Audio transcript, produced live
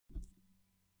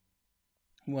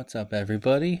What's up,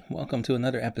 everybody? Welcome to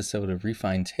another episode of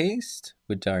Refined Taste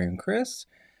with Dario and Chris.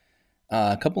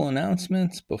 A couple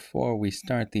announcements before we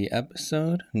start the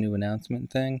episode. New announcement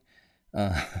thing.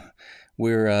 Uh,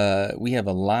 we have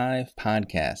a live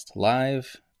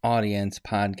audience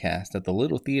podcast at the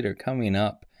Little Theater coming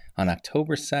up on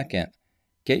October 2nd.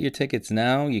 Get your tickets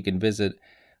now. You can visit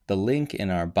the link in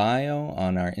our bio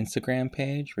on our Instagram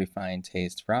page, Refined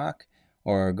Taste Rock,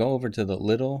 or go over to the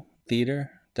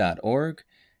littletheater.org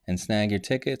and snag your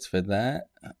tickets for that.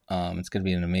 It's going to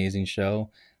be an amazing show.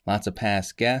 Lots of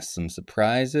past guests, some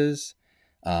surprises.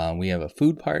 We have a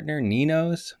food partner,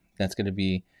 Nino's, that's going to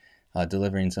be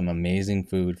delivering some amazing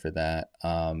food for that.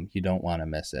 You don't want to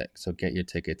miss it, so get your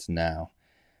tickets now.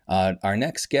 Our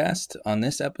next guest on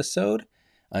this episode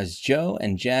is Joe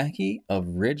and Jackie of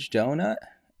Ridge Donut,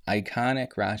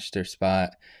 iconic Rochester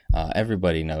spot.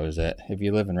 Everybody knows it. If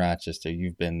you live in Rochester,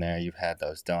 you've been there. You've had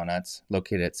those donuts.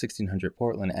 Located at 1600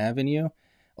 Portland Avenue.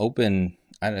 Open,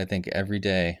 I think, every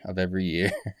day of every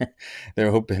year.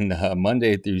 They're open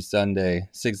Monday through Sunday,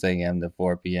 6 a.m. to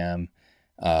 4 p.m.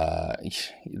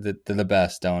 They're the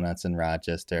best donuts in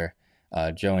Rochester.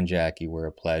 Joe and Jackie were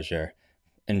a pleasure.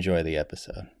 Enjoy the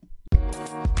episode.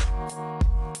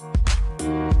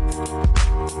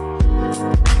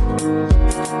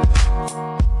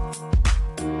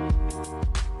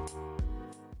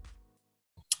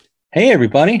 Hey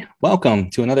everybody, welcome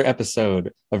to another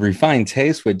episode of Refined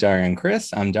Taste with Dario and Chris.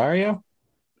 I'm Dario.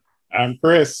 I'm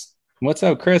Chris. What's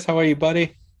up, Chris? How are you,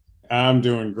 buddy? I'm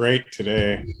doing great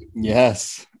today.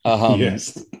 Yes.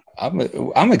 Yes.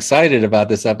 I'm excited about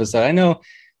this episode. I know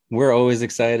we're always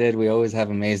excited. We always have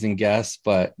amazing guests,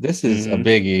 but this is a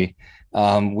biggie.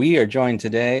 We are joined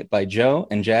today by Joe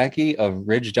and Jackie of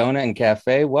Ridge Donut and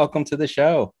Cafe. Welcome to the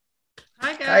show.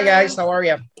 Hi, guys. Hi, guys. How are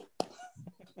you?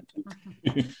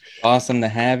 Awesome to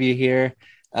have you here.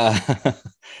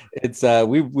 It's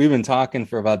we've been talking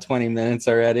for about 20 minutes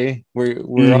already. We're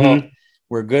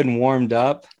good and warmed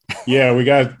up. Yeah, we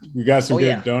got some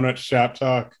good donut shop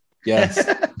talk. Yes.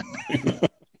 I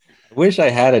wish I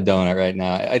had a donut right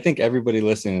now. I think everybody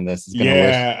listening to this is gonna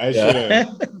wish.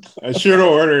 I should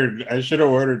have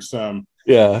ordered some.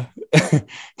 Yeah.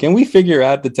 Can we figure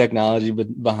out the technology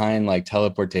behind like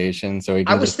teleportation so we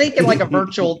can I was thinking like a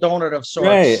virtual donut of sorts.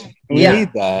 Right. We need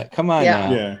that. Come on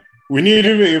now. Yeah. We need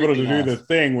to be able to do the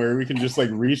thing where we can just like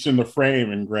reach in the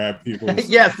frame and grab people.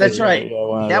 Yes, that's right.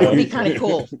 That would be kind of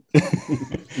cool.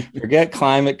 Forget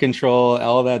climate control,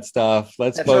 all that stuff.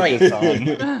 Let's focus on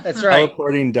that's right.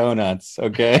 Teleporting donuts.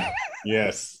 Okay.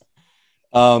 Yes.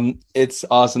 It's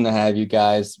awesome to have you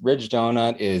guys. Ridge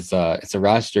Donut is it's a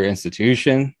Rochester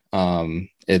institution.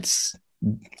 It's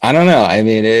I don't know. I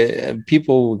mean,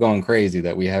 people were going crazy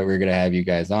that we're gonna have you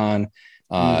guys on.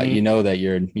 You know that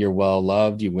you're well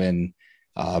loved. You win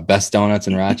best donuts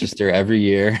in Rochester every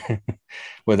year,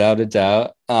 without a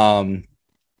doubt.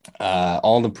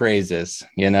 All the praises,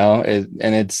 you know,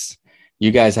 and it's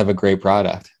you guys have a great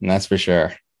product, and that's for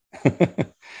sure.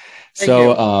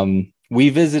 So we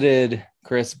visited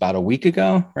Chris about a week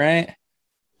ago, right?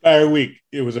 About a week.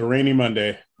 It was a rainy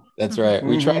Monday. That's right.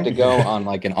 We tried to go on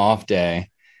like an off day,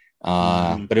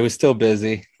 but it was still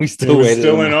busy. We still waited.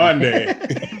 Still an on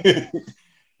day.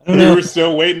 We were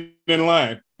still waiting in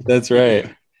line. That's right.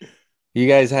 You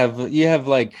guys have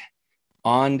like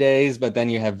on days, but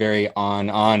then you have very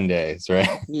on days,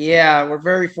 right? Yeah, we're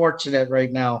very fortunate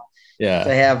right now. Yeah,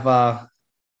 to have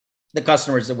the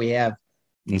customers that we have.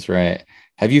 That's right.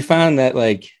 Have you found that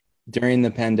like during the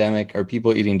pandemic, are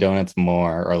people eating donuts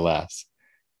more or less?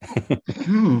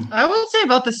 I would say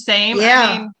about the same.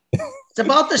 Yeah, it's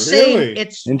about the same.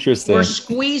 It's interesting. We're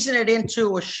squeezing it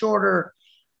into a shorter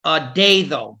day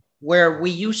though, where we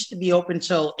used to be open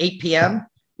till 8 p.m.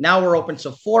 Now we're open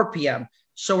till 4 p.m.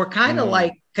 So we're kind of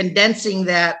like condensing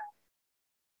that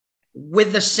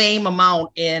with the same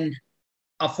amount in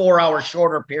a 4-hour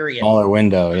shorter period. Smaller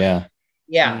window, yeah.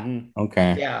 Yeah.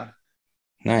 Okay. Yeah.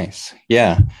 Nice.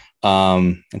 Yeah.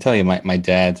 I tell you, my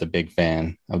dad's a big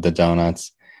fan of the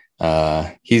donuts.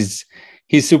 He's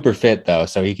super fit though,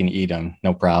 so he can eat them,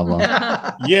 no problem.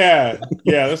 Yeah.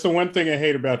 That's the one thing I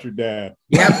hate about your dad.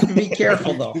 You have to be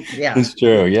careful though. Yeah, it's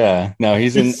true. Yeah, no,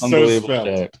 he's in unbelievable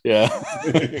shape. Yeah,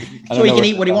 so he can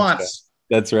eat what he wants.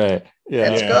 That's right. Yeah,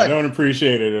 that's good. I don't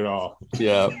appreciate it at all.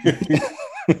 Yeah.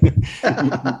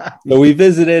 So we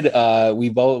visited.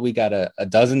 We got a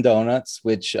dozen donuts,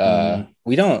 which I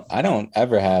don't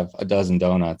ever have a dozen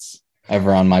donuts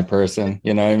ever on my person.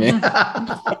 You know what I mean?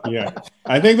 Yeah.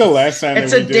 I think the last time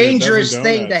it's a dangerous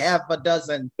thing to have a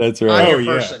dozen. That's right. On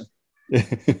your person.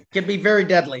 Can be very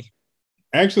deadly.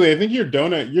 Actually, I think your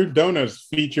donut's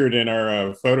featured in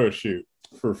our photo shoot.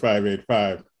 for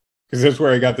 585 because that's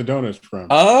where I got the donuts from.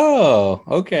 Oh,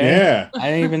 okay. Yeah. I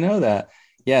didn't even know that.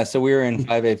 Yeah, so we were in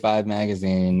 585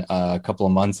 magazine a couple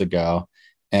of months ago,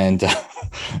 and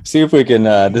see if we can.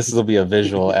 This will be a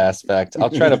visual aspect.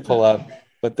 I'll try to pull up.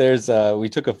 But there's we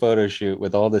took a photo shoot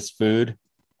with all this food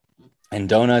and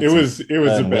donuts. It was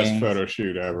the best wings. photo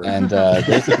shoot ever. And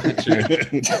there's a picture.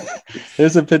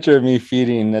 There's a picture of me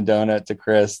feeding a donut to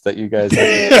Chris that you guys.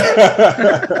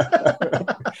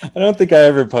 I don't think I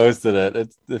ever posted it.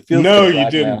 It feels no, you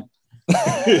didn't.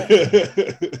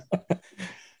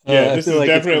 Yeah, this is like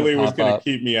definitely what's going to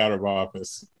keep me out of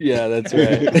office. Yeah, that's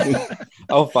right.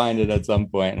 I'll find it at some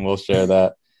point and we'll share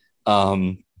that.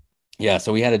 Yeah,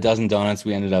 so we had a dozen donuts.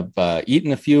 We ended up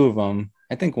eating a few of them.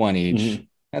 I think one each. Mm-hmm.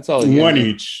 That's all. One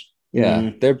each.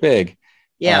 Yeah, they're big.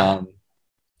 Yeah.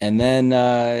 And then,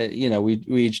 we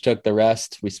each took the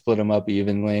rest. We split them up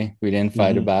evenly. We didn't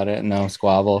fight about it. No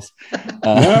squabbles.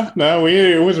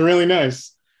 It was really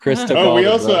nice. Chris took I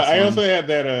also had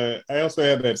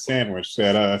that sandwich,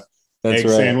 that egg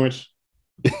sandwich.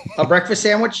 A breakfast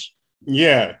sandwich?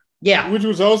 Yeah. Yeah. Which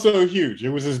was also huge. It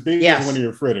was as big as one of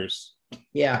your fritters.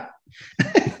 Yeah.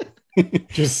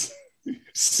 Just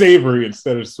savory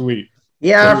instead of sweet.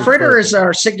 Yeah, our fritter is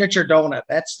our signature donut.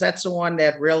 That's the one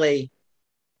that really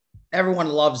everyone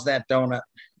loves that donut.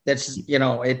 That's,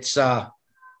 it's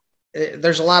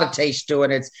there's a lot of taste to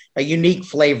it. It's a unique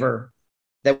flavor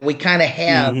that we kind of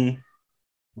have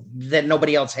that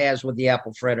nobody else has with the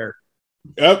apple fritter.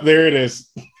 Oh, there it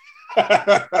is.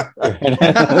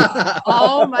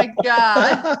 Oh my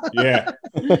God. Yeah.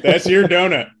 That's your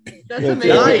donut. That's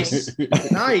amazing.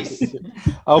 Nice.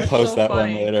 I'll post that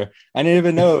one later. I didn't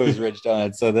even know it was Rich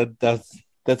Donuts, so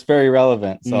that's very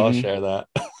relevant. So I'll share that.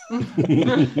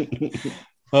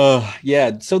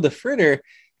 Yeah. So the fritter,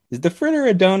 is the fritter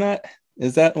a donut?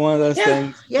 Is that one of those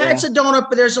things? Yeah, it's a donut,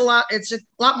 but it's a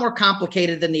lot more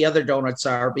complicated than the other donuts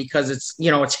are because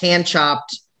it's hand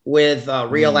chopped with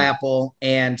real apple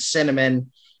and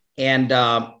cinnamon. And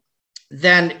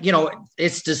then,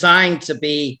 it's designed to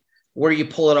be where you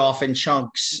pull it off in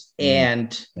chunks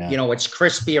and, it's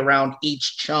crispy around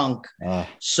each chunk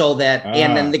so that,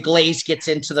 and then the glaze gets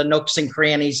into the nooks and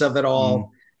crannies of it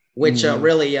all, which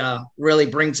really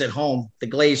brings it home. The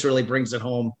glaze really brings it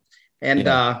home. And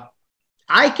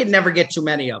I can never get too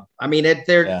many of them. I mean,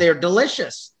 they're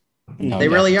delicious. No, they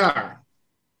really are.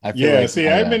 I've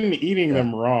been eating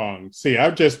them wrong. See,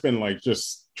 I've just been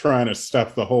just trying to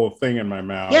stuff the whole thing in my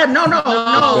mouth. Yeah, no.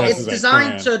 It's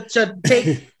designed to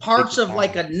take parts of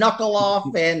like a knuckle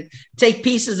off and take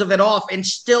pieces of it off and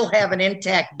still have an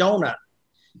intact donut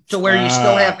to where you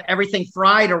still have everything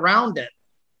fried around it.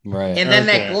 Right. And then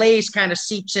that glaze kind of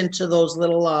seeps into those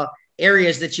little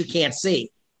areas that you can't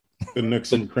see. The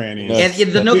nooks and crannies.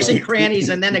 And the nooks and crannies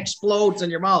and then explodes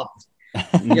in your mouth. Wow.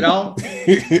 I'm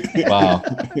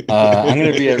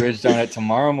going to be at Ridge Donut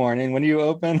tomorrow morning. When do you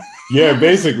open? Yeah,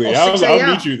 basically.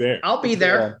 I'll meet you there. I'll be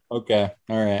there. Yeah. Okay.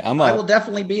 All right. I will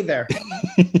definitely be there.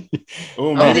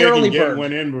 Oh, maybe I can get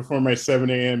one in before my 7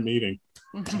 a.m. meeting.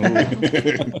 I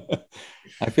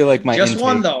feel like my just intake,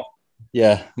 one though.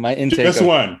 Yeah, my intake. Just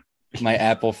one. My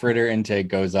apple fritter intake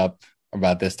goes up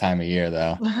about this time of year,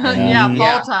 though.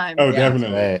 Fall time. Oh,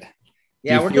 definitely. Right.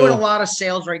 Yeah, we're doing a lot of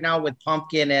sales right now with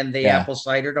pumpkin and the apple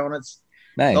cider donuts.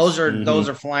 Nice. Those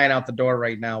are flying out the door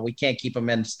right now. We can't keep them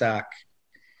in stock,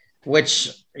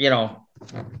 which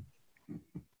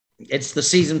it's the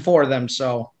season for them.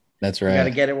 So that's right. We got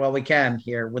to get it while we can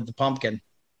here with the pumpkin.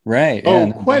 Right.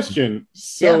 Oh, question.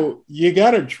 So you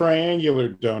got a triangular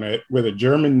donut with a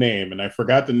German name, and I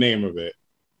forgot the name of it.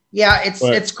 Yeah,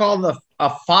 it's called a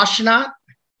Fashnacht.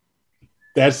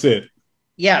 That's it.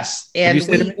 Yes,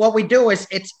 and what we do is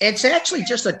it's actually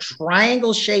just a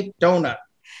triangle shaped donut,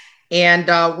 and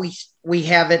we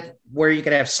have it where you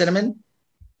can have cinnamon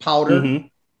powder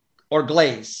or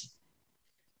glaze,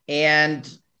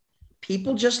 and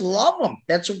people just love them.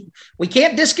 We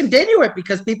can't discontinue it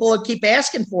because people will keep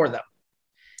asking for them.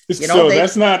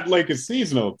 That's not like a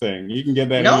seasonal thing. You can get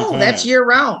that. No, anytime. That's year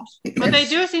round. But they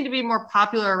do seem to be more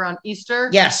popular around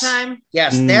Easter time.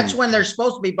 Yes, that's when they're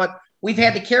supposed to be. But we've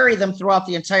had to carry them throughout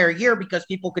the entire year because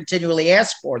people continually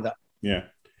ask for them. Yeah.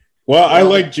 Well, I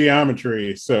like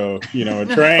geometry, so a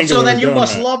triangle. So then you donut,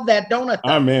 must love that donut.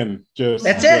 I'm in. That's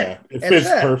it. Yeah, it fits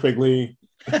perfectly.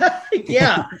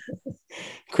 Yeah.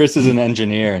 Chris is an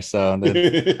engineer, so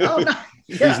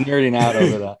he's nerding out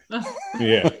over that.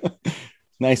 Yeah.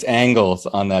 Nice angles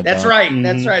on that. That's right.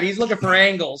 That's right. He's looking for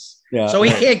angles. Yeah. So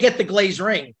he can't get the glazed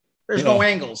ring. There's no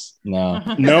angles. No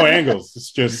angles.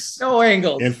 It's just no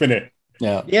angles. Infinite.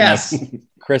 Yeah. Yes.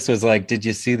 Chris was like, "Did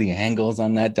you see the angles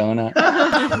on that donut?"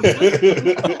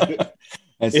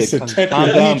 It's a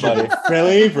tetrahedral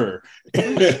flavor.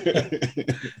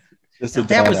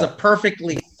 That was a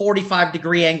perfectly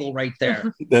 45-degree angle right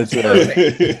there. That's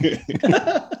right.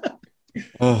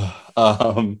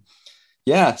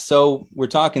 Yeah, so we're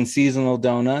talking seasonal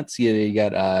donuts. You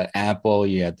got apple,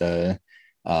 you got the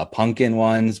pumpkin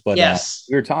ones, but yes,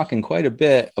 we were talking quite a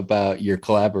bit about your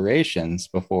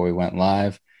collaborations before we went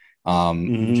live.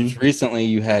 Just recently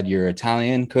you had your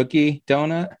Italian cookie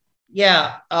donut.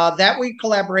 Yeah, that we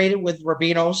collaborated with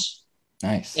Rubino's.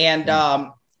 Nice. And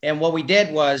what we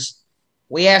did was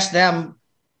we asked them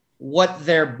what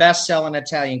their best-selling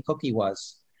Italian cookie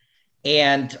was.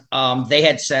 And they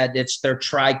had said it's their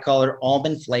tricolor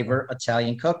almond flavor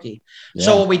Italian cookie. Yeah.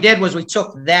 So what we did was we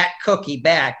took that cookie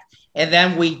back and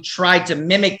then we tried to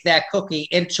mimic that cookie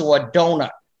into a donut,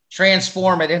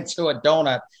 transform it into a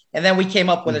donut. And then we came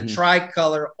up with a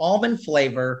tricolor almond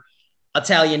flavor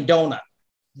Italian donut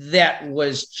that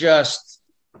was just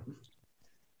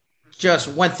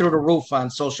went through the roof on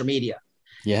social media.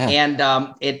 Yeah. And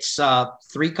it's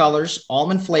 3 colors,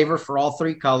 almond flavor for all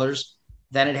 3 colors.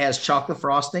 Then it has chocolate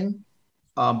frosting,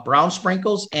 brown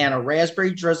sprinkles, and a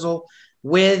raspberry drizzle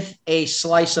with a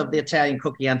slice of the Italian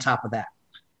cookie on top of that.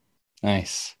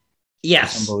 Nice.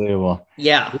 Yes. That's unbelievable.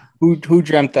 Yeah. Who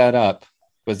dreamt that up?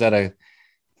 Was that a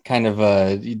kind of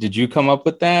did you come up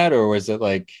with that, or was it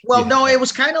like? Well, no, it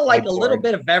was kind of like a little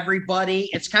bit of everybody.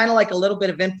 It's kind of like a little bit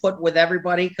of input with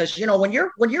everybody, because when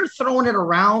you're throwing it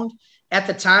around at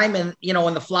the time, and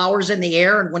when the flour's in the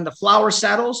air, and when the flour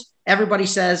settles, everybody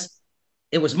says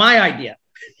it was my idea.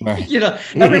 Right.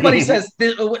 Everybody says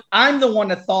I'm the one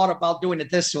that thought about doing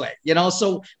it this way.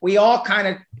 So we all kind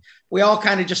of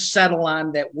just settle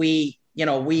on that. We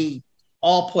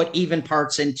all put even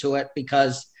parts into it,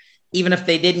 because even if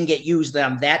they didn't get used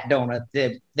on that donut,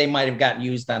 they might have gotten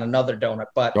used on another donut.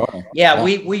 But yeah,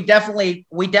 we definitely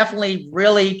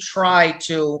really try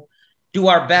to do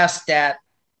our best at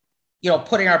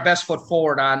putting our best foot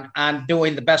forward on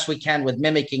doing the best we can with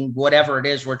mimicking whatever it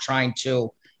is we're trying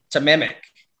to mimic.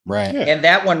 Right. Yeah. And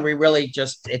that one,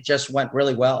 it just went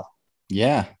really well.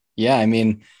 Yeah. Yeah. I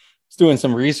mean, I was doing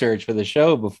some research for the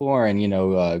show before, and,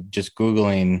 just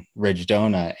Googling Ridge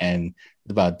Donut, and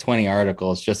about 20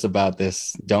 articles just about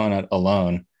this donut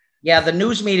alone. Yeah. The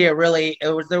news media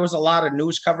there was a lot of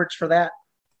news coverage for that.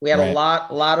 We had a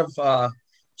lot of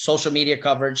social media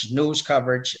coverage, news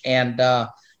coverage. And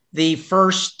the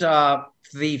first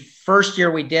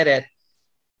year we did it,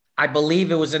 I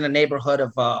believe it was in the neighborhood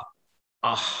of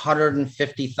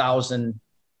 150,000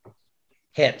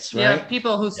 hits, right? Yeah,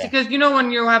 people because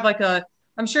when you have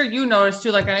I'm sure you noticed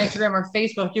too, like on Instagram or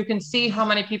Facebook, you can see how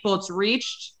many people it's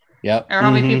reached. Yep. Or how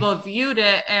many people have viewed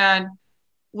it. And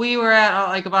we were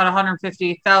at about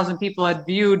 150,000 people had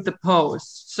viewed the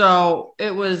post. So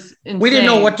it was insane. We didn't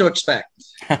know what to expect.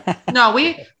 No,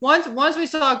 once we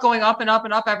saw it going up and up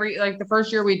and up every, the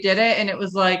first year we did it, and it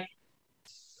was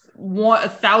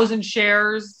 1,000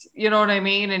 shares, you know what I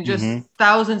mean? And just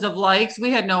thousands of likes. We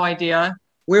had no idea.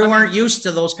 We weren't used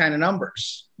to those kind of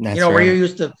numbers. That's right. We're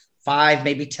used to 5,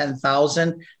 maybe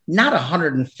 10,000, not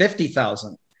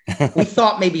 150,000. We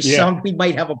thought maybe we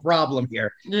might have a problem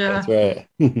here. Yeah. That's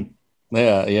right.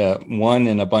 Yeah. One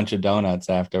and a bunch of donuts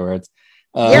afterwards.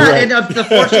 And the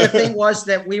fortunate thing was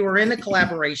that we were in the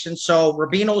collaboration. So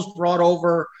Rubino's brought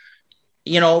over,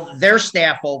 their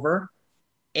staff over.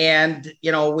 And,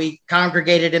 we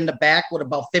congregated in the back with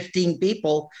about 15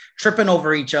 people tripping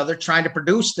over each other, trying to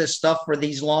produce this stuff for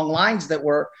these long lines that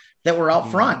were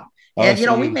out front.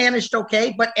 And, we managed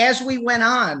okay. But as we went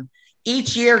on,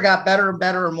 each year got better and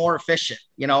better and more efficient.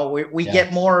 We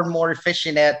get more and more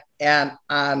efficient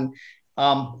on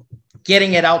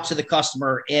getting it out to the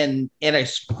customer in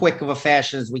as quick of a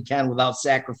fashion as we can without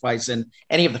sacrificing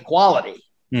any of the quality.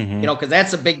 Because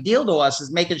that's a big deal to us,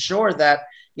 is making sure that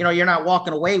you're not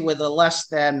walking away with a less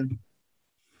than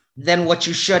what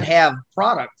you should have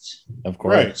product. Of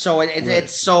course. Right. So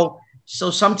it's so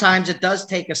sometimes it does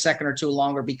take a second or two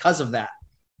longer because of that.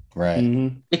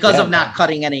 Right. Because of not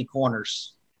cutting any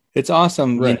corners. It's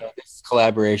awesome, this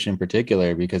collaboration in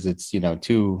particular, because it's,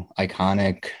 two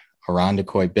iconic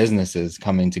Irondequoit businesses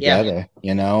coming together. I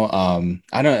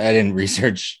didn't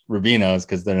research Rubino's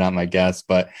because they're not my guests,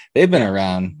 but they've been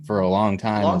around for a long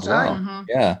time. Well. Mm-hmm.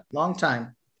 Yeah. Long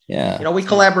time. Yeah. We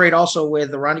collaborate also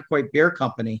with the Irondequoit Beer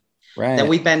Company. Right. That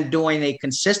we've been doing a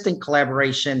consistent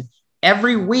collaboration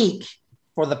every week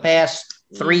for the past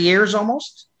 3 years,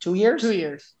 almost 2 years. 2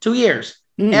 years. 2 years.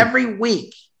 Every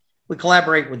week we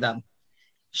collaborate with them.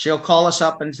 She'll call us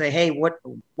up and say, "Hey, what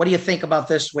do you think about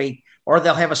this week?" Or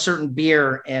they'll have a certain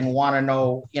beer and want to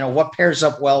know, what pairs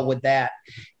up well with that.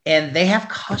 and they have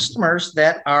customers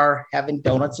that are having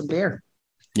donuts and beer.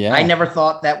 Yeah. I never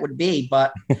thought that would be,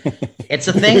 but it's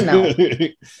a thing now.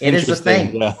 It is a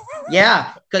thing. Yeah.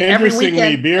 Yeah. Because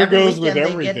Interestingly, beer goes with they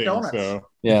get everything. donuts. So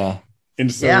Yeah.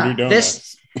 and so do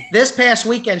donuts. This past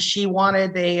weekend, she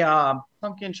wanted a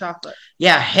pumpkin chocolate.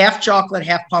 Yeah, half chocolate,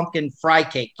 half pumpkin fry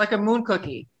cake. Like a moon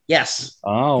cookie. Yes.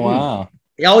 Oh, wow.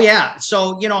 Oh, yeah.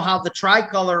 So, you know how the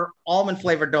tricolor almond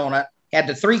flavored donut had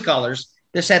the 3 colors.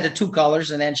 This had the 2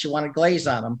 colors, and then she wanted glaze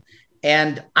on them.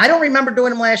 And I don't remember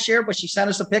doing them last year, but she sent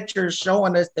us a picture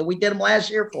showing us that we did them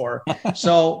last year for her.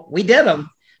 So we did them.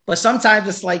 But sometimes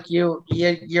it's like you're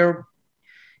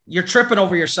tripping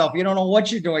over yourself. You don't know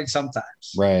what you're doing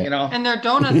sometimes. Right. You know. And they're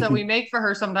donuts that we make for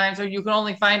her sometimes, or you can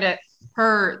only find at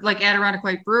her like Adirondack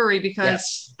White Brewery,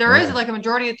 because there is like a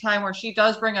majority of the time where she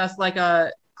does bring us like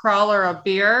a crawler of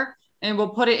beer, and we'll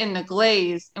put it in the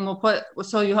glaze, and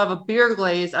so you have a beer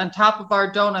glaze on top of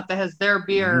our donut that has their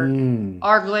beer,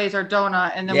 our glaze, our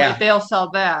donut, and then they'll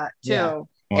sell that too. Yeah. Wow.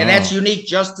 And that's unique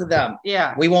just to them.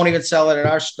 Yeah. We won't even sell it at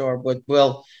our store, but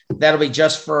that'll be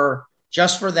just for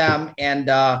them. And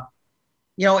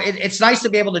you know, it's nice to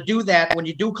be able to do that when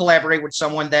you do collaborate with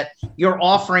someone, that you're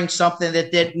offering something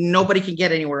that nobody can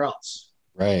get anywhere else.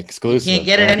 Right. Exclusive. You can't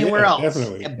get it anywhere else.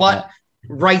 Definitely. But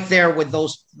right there with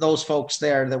those folks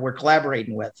there that we're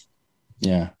collaborating with.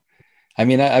 Yeah. I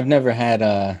mean, I've never had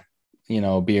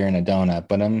beer and a donut,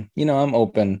 but I'm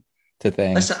open to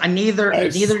things. Listen, neither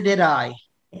did I.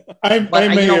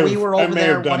 We were over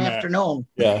there one afternoon,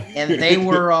 and they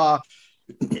were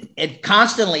and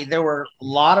constantly there were a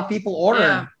lot of people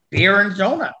ordering beer and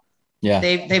donut. Yeah,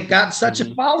 they've got such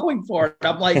a following for it.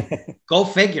 I'm like, go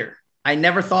figure. I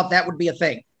never thought that would be a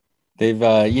thing. They've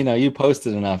you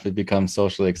posted enough, it becomes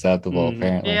socially acceptable.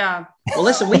 Apparently, yeah. Well,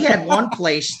 listen, we had one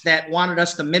place that wanted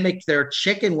us to mimic their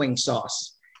chicken wing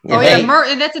sauce.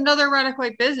 And that's another Adirondack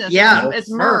White business. Yeah,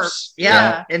 it's Murph's.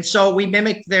 Yeah, and so we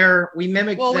mimicked their. We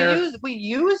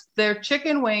used their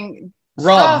chicken wing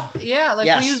rub. Stuff. Yeah,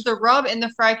 we used the rub in the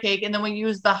fry cake, and then we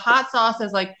used the hot sauce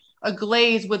as like a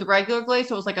glaze with regular glaze,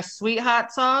 so it was like a sweet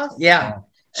hot sauce. Yeah.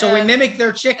 So we mimicked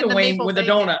their chicken wing with a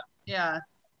donut. Yeah.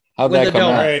 How'd that come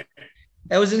out? Right.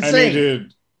 That was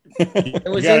insane. It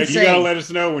was insane. You gotta let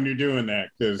us know when you're doing that,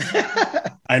 because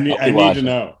I need to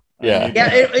know. Yeah.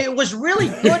 It was really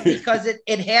good because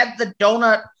it had the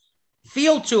donut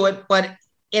feel to it, but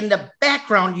in the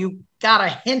background you got a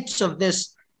hint of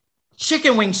this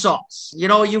chicken wing sauce. You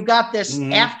know, you got this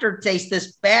aftertaste,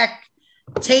 this back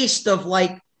taste of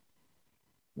like,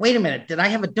 wait a minute, did I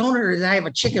have a donut or did I have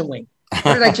a chicken wing?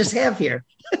 What did I just have here?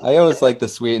 I always like the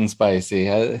sweet and spicy.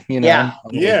 Yeah.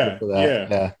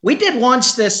 We did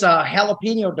once this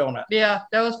jalapeno donut. Yeah,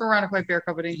 that was for Adirondack White Beer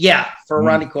Company. Yeah, for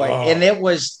Adirondack White. And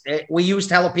we used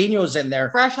jalapenos in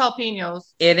there. Fresh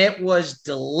jalapenos. And it was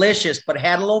delicious, but it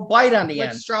had a little bite on the with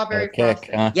end. Strawberry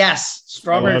frosting. Yes,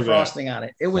 strawberry frosting on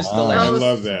it. It was delicious. I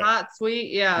love that. Hot,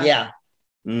 sweet, yeah. Yeah.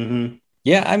 Mm-hmm.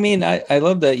 Yeah, I mean, I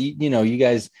love that, you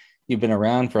guys, you've been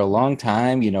around for a long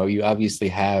time. You obviously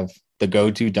have the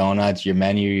go-to donuts, your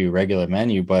menu, your regular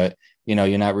menu, but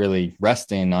you're not really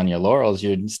resting on your laurels.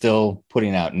 You're still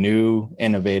putting out new,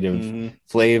 innovative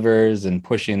flavors and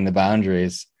pushing the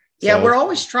boundaries. Yeah, we're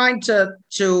always trying to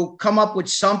come up with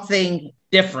something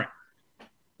different.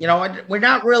 We're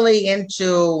not really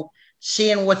into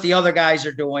seeing what the other guys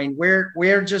are doing.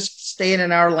 We're just staying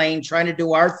in our lane, trying to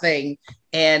do our thing,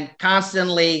 and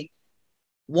constantly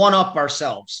one up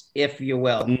ourselves, if you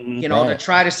will. To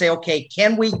try to say, okay,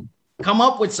 can we come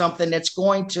up with something that's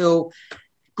going to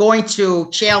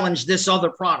challenge this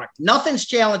other product? Nothing's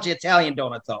challenged the Italian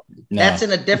donut, though. No. That's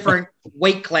in a different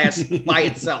weight class by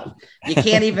itself. I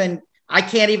can't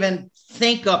even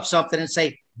think up something and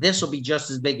say this will be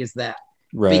just as big as that.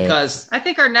 Right. Because I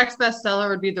think our next bestseller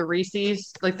would be the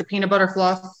Reese's, like the peanut butter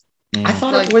fluff. I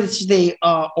thought it was the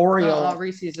Oreo.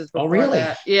 Reese's is before really?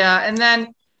 That. Yeah, and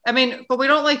then but we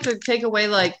don't like to take away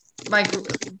like my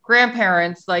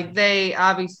grandparents, like they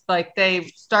obviously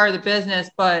they started the business,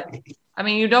 but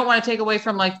you don't want to take away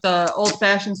from like the old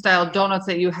fashioned style donuts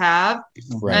that you have,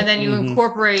 right. And then you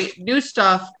incorporate new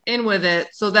stuff in with it,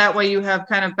 so that way you have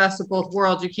kind of best of both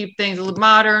worlds. You keep things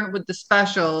modern with the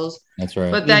specials, that's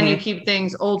right, but then you keep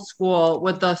things old school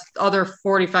with the other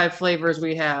 45 flavors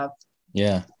we have.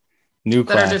 Yeah, new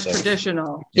that classic. Are just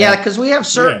traditional. Yeah, because we have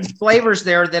certain flavors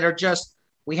there that are just.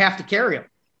 We have to carry them.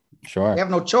 Sure. We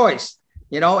have no choice.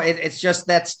 It's just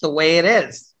that's the way it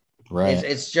is. Right.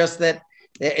 It's just that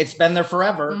it's been there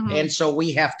forever. And so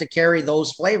we have to carry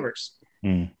those flavors.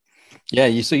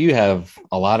 Yeah. So you have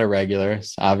a lot of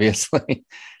regulars, obviously.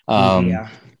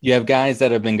 You have guys that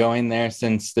have been going there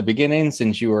since the beginning,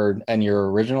 since you were in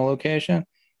your original location.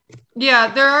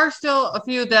 Yeah, there are still a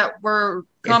few that were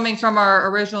coming from our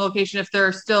original location if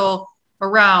they're still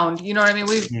around. You know what I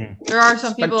mean? There are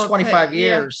some It's been people 25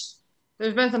 years.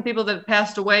 There's been some people that have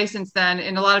passed away since then,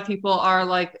 and a lot of people are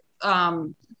like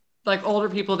older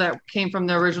people that came from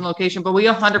the original location. But we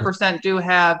 100% do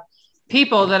have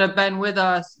people that have been with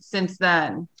us since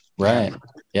then. Right.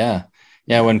 Yeah.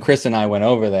 Yeah. When Chris and I went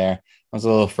over there, I was a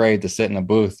little afraid to sit in a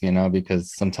booth,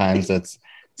 because sometimes it's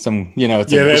some,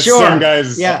 it's that's Sure. some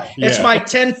guys. It's my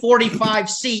 1045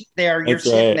 seat there you're That's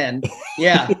sitting right. in.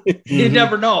 Yeah. You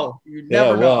never know. You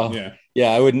never know. Well,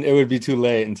 yeah, it would be too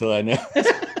late until I know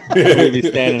would be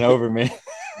standing over me.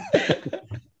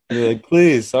 You're like,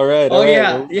 please, all right. Oh, all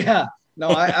right. yeah. No,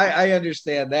 I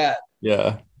understand that.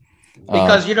 Yeah.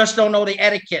 Because you just don't know the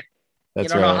etiquette. You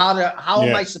That's don't know right. how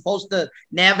am I supposed to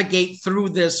navigate through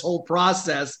this whole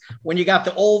process when you got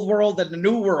the old world and the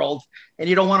new world and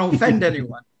you don't want to offend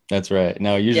anyone. That's right.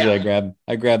 No, usually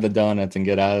I grab the donuts and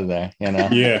get out of there,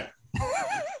 Yeah.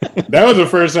 That was the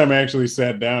first time I actually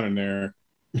sat down in there.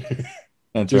 That's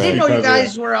I right. didn't know you Because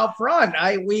guys were out front.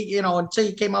 Until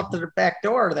you came up to the back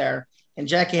door there and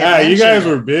Jackie had you mentioned guys it.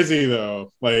 were busy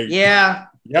though. Like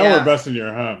y'all were busting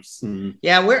your humps. And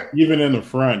we're even in the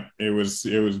front, it was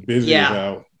busy as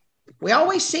hell. we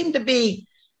always seem to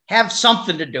have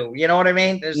something to do. You know what I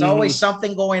mean? There's always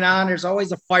something going on. There's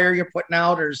always a fire you're putting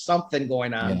out. There's something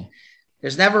going on. Yeah.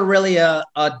 There's never really a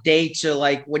day to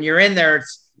like when you're in there.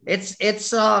 It's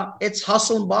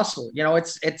hustle and bustle.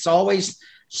 It's always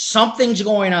something's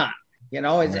going on.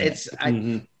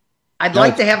 I'd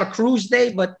like to have a cruise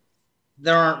day, but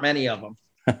there aren't many of them.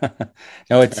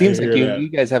 No, it seems I like hear you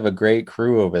guys have a great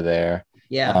crew over there.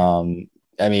 Yeah.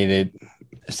 I mean,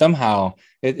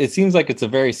 it seems like it's a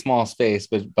very small space,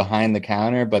 but behind the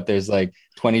counter, but there's like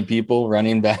 20 people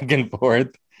running back and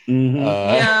forth.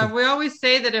 Yeah, we always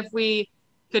say that if we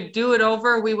could do it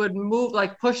over, we would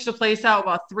push the place out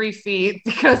about 3 feet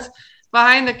because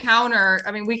behind the counter,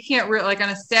 I mean, we can't really, like on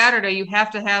a Saturday, you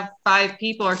have to have 5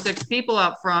 people or 6 people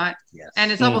up front. Yes.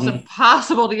 And it's almost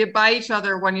impossible to get by each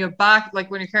other when you're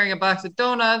carrying a box of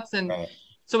donuts. And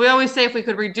so we always say if we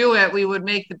could redo it, we would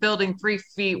make the building 3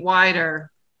 feet wider.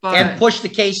 And push the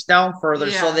case down further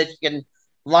so that you can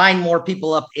line more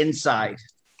people up inside.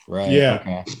 Right. Yeah.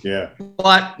 Okay. Yeah.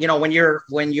 But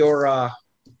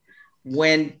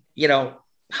when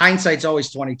hindsight's always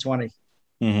 2020.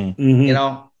 I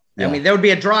mean, there would be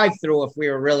a drive-through if we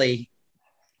were really,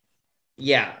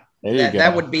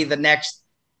 that would be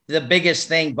the biggest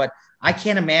thing, but I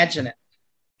can't imagine it.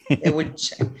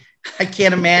 I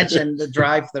can't imagine the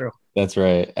drive-through. That's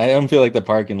right. I don't feel like the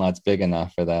parking lot's big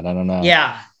enough for that. I don't know.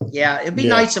 Yeah. It'd be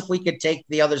nice if we could take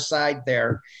the other side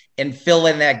there and fill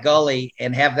in that gully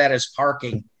and have that as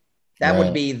parking. That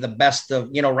would be the best of,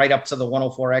 right up to the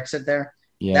 104 exit there.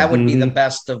 Yeah. That would be the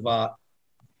best of,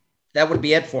 that would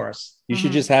be it for us. You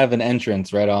should just have an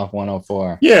entrance right off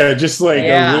 104. Yeah, just like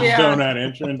a Rich Donut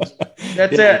entrance.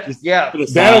 That's it. Yeah.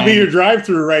 That'll be your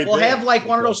drive-through right We'll there. have like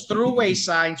one of those throughway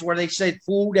signs where they say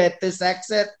food at this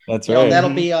exit. That's right. That'll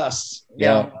be us.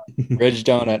 Yeah. Ridge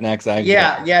Donut next exit.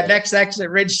 Yeah. Next exit,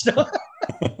 Ridge Donut.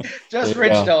 Just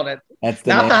Ridge Donut. That's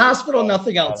not the hospital,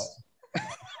 nothing else.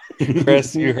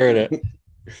 Chris, you heard it.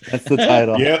 That's the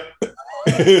title. Yep.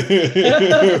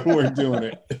 We're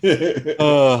doing it.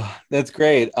 Oh, that's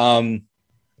great.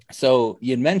 So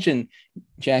you'd mentioned,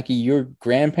 Jackie, your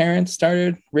grandparents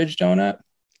started Ridge Donut.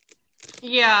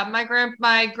 Yeah, my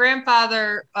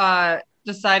grandfather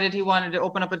decided he wanted to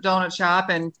open up a donut shop,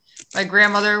 and my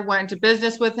grandmother went into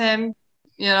business with him,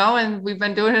 and we've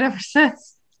been doing it ever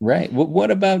since. Right.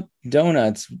 What about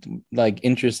donuts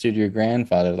interested your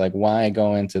grandfather? Like, why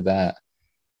go into that?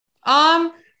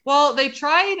 Well, they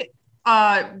tried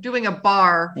doing a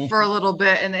bar for a little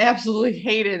bit and they absolutely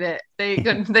hated it. They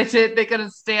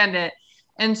couldn't stand it.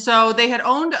 And so they had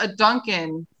owned a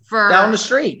Dunkin' for down the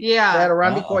street. Yeah. They had a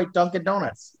Randy Dunkin'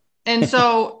 Donuts. And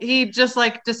so he just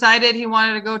decided he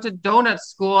wanted to go to donut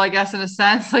school, I guess, in a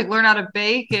sense, learn how to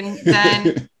bake, and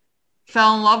then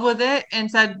fell in love with it and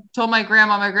told my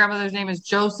grandmother's name is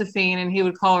Josephine, and he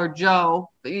would call her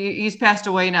Joe. He's passed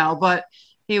away now, but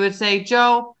he would say,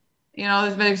 Joe,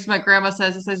 this my grandma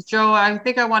says, Joe, I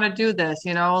think I want to do this,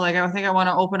 I think I want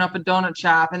to open up a donut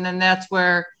shop. And then that's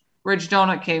where Ridge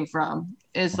Donut came from.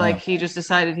 It's he just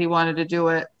decided he wanted to do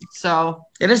it. So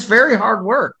it is very hard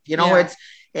work. It's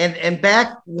and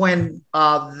back when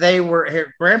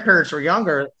her grandparents were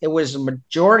younger, it was a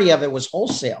majority of it was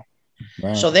wholesale.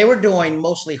 Right. So they were doing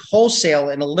mostly wholesale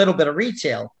and a little bit of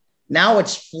retail. Now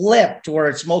it's flipped where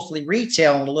it's mostly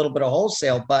retail and a little bit of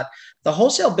wholesale, but the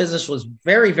wholesale business was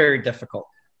very, very difficult.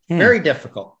 Very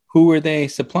difficult. Who were they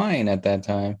supplying at that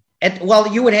time?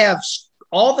 well, you would have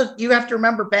you have to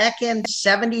remember back in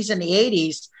 70s and the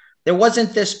 80s, there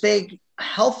wasn't this big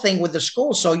health thing with the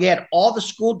schools. So you had all the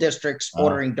school districts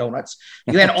ordering donuts.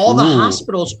 You had all the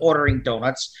hospitals ordering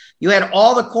donuts. You had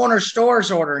all the corner stores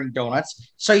ordering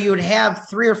donuts. So you would have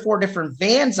 3 or 4 different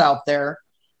vans out there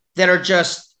that are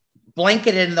just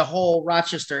blanketed in the whole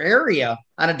Rochester area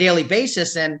on a daily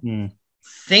basis. And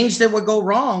things that would go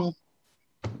wrong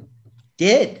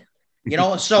did,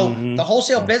 so the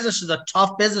wholesale business is a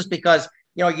tough business because,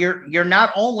 you're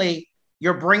not only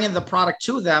you're bringing the product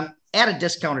to them at a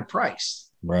discounted price.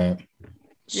 Right.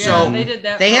 So they did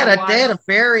that.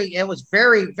 It was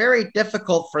very, very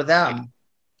difficult for them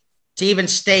to even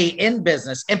stay in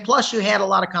business. And plus you had a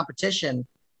lot of competition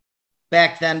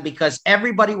back then because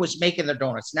everybody was making their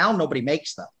donuts. Now nobody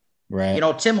makes them. Right.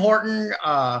 Tim Horton,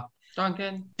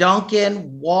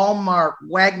 Dunkin', Walmart,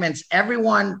 Wegmans,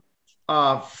 everyone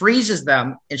freezes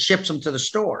them and ships them to the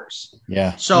stores.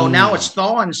 Yeah. So now it's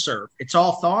thaw and serve. It's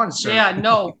all thaw and serve. Yeah,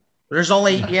 no. There's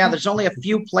only a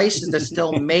few places that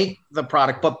still make the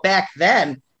product, but back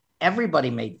then everybody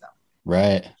made them.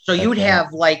 Right. So you would have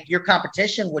your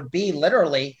competition would be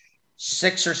literally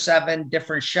 6 or 7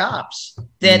 different shops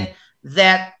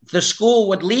that the school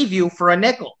would leave you for a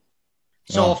nickel.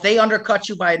 So if they undercut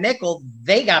you by a nickel,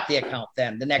 they got the account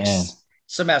then the next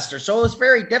semester. So it was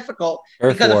very difficult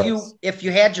because if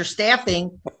you had your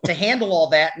staffing to handle all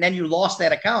that and then you lost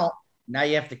that account, now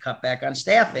you have to cut back on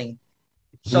staffing.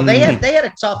 So they had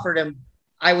it tougher than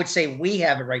I would say we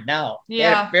have it right now.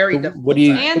 Yeah. Very difficult. What do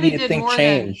you think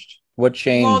changed? What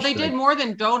changed? Well, they did more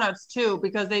than donuts too,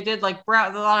 because they did a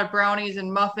lot of brownies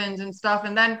and muffins and stuff.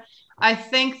 And then I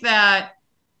think that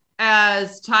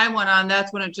as time went on,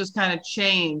 that's when it just kind of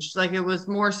changed. It was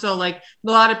more so a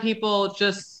lot of people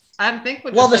just, I think.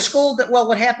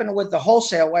 What happened with the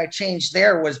wholesale, why it changed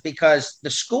there was because the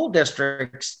school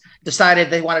districts decided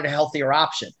they wanted a healthier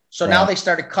option. So now they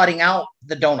started cutting out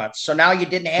the donuts. So now you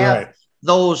didn't have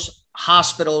those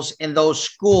hospitals and those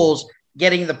schools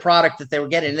getting the product that they were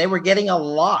getting. They were getting a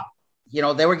lot.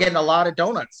 They were getting a lot of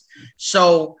donuts.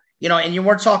 So, and you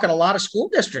weren't talking a lot of school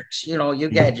districts. You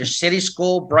got your city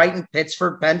school, Brighton,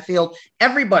 Pittsford, Penfield.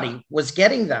 Everybody was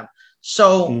getting them.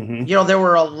 So, there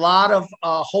were a lot of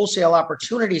wholesale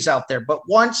opportunities out there. But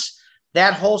once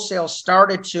that wholesale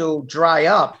started to dry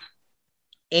up,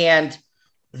 and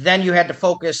then you had to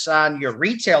focus on your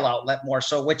retail outlet more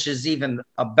so, which is even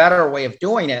a better way of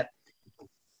doing it.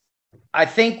 I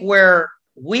think where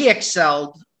we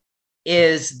excelled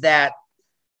is that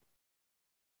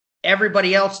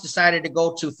everybody else decided to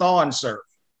go to thaw and serve,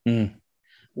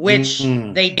 which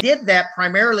they did that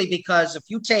primarily because if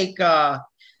you take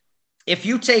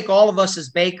all of us as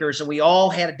bakers and we all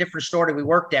had a different store that we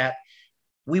worked at,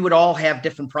 we would all have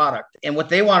different product. And what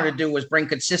they wanted to do was bring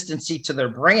consistency to their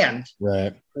brand,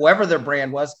 right? Whoever their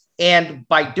brand was. And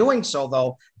by doing so,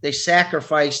 though, they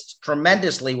sacrificed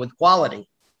tremendously with quality.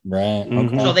 Right.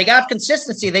 Okay. So they got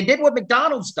consistency. They did what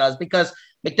McDonald's does, because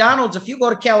McDonald's, if you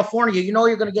go to California, you're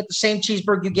going to get the same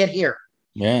cheeseburger you get here.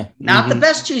 Yeah. Not the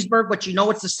best cheeseburger, but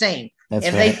it's the same. That's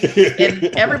and right.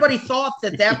 And everybody thought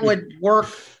that would work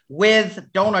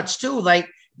with donuts too.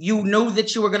 You knew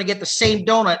that you were going to get the same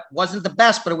donut. Wasn't the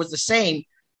best, but it was the same.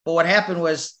 But what happened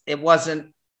was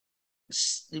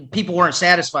people weren't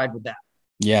satisfied with that.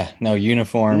 Yeah, no,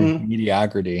 uniform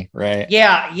mediocrity, right?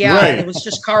 Yeah. Right. It was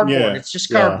just cardboard. Yeah. It's just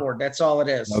cardboard. That's all it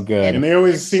is. No good. And they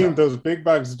always seem, those big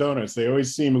box donuts, they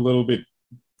always seem a little bit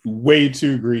way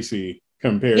too greasy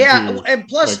compared to. And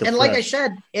plus, and like I fresh.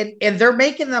 said, and they're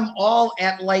making them all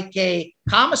at a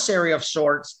commissary of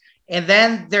sorts, and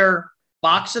then they're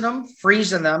boxing them,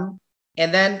 freezing them,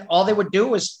 and then all they would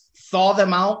do is thaw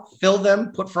them out, fill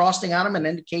them, put frosting on them, and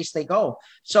in the case they go.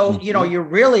 So, you're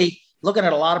really looking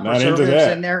at a lot of preservatives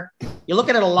in there. You're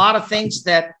looking at a lot of things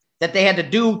that they had to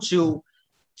do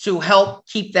to help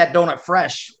keep that donut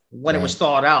fresh when it was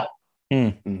thawed out,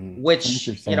 which,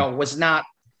 was not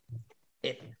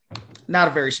a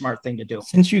very smart thing to do.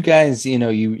 Since you guys,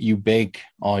 you bake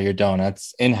all your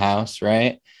donuts in-house,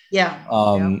 right?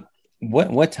 Yeah.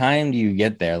 What time do you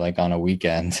get there, on a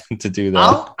weekend, to do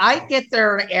that? I get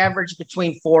there on average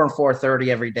between 4 and 4:30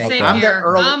 every day. Same I'm here. there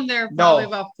early. I'm there probably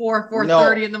about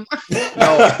 4:30 in the morning.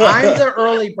 No, I'm the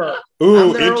early bird.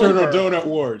 Ooh, internal donut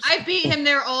wars. I beat him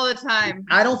there all the time.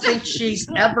 I don't think she's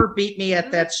ever beat me at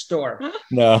that store.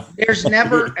 No. There's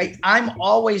never. I'm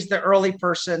always the early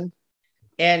person,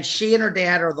 and she and her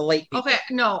dad are the late people. Okay,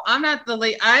 no, I'm not the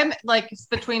late. I'm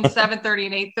between 7:30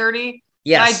 and 8:30.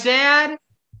 Yes. My dad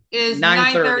is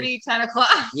 9:30, 10 o'clock.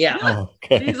 Yeah. Oh,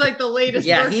 okay. He's the latest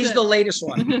person. He's the latest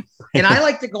one. And I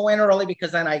like to go in early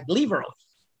because then I leave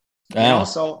early.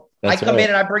 So I That's come right. in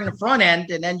and I bring the front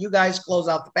end, and then you guys close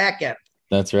out the back end.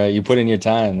 That's right. You put in your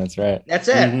time. That's right. That's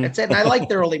it. Mhm. That's it. And I like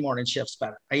the early morning shifts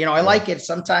better. I like it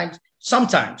sometimes,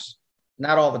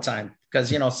 not all the time. Because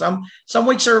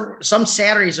some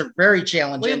Saturdays are very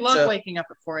challenging. We love waking up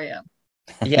at 4 a.m.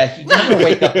 Yeah, you never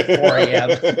wake up at 4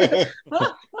 a.m.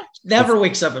 Never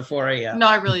wakes up at 4 a.m. No,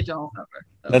 I really don't.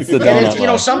 That's the And donut. it's,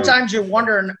 life, sometimes you're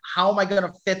wondering, how am I going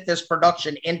to fit this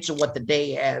production into what the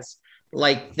day has?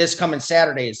 Like this coming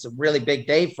Saturday is a really big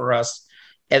day for us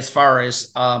as far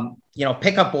as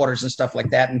pickup orders and stuff like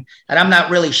that. And I'm not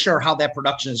really sure how that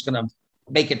production is going to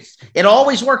make it. It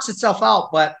always works itself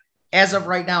out, but as of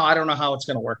right now, I don't know how it's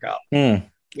going to work out. It's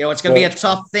going to be a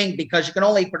tough thing because you can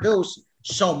only produce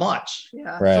so much.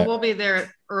 Yeah. Right. So we'll be there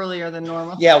earlier than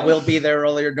normal. Yeah, we'll be there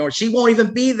earlier. No, she won't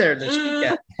even be there this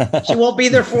weekend. She won't be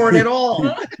there for it at all.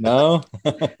 No.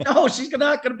 No, she's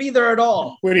not going to be there at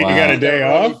all. What do you Wow. got a day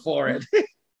Early off? for it?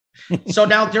 So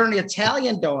now during the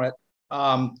Italian donut,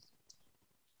 I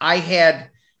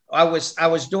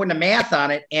was doing the math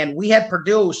on it, and we had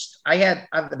produced. I had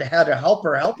a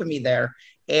helper helping me there,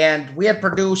 and we had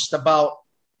produced about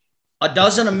a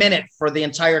dozen a minute for the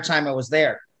entire time I was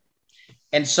there.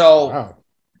 And so Wow.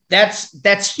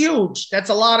 that's huge. That's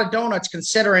a lot of donuts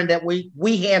considering that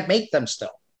we hand make them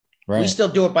still. Right. We still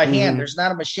do it by hand. Mhm. There's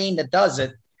not a machine that does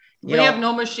it. We have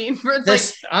no machine for it.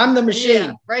 this. I'm the machine.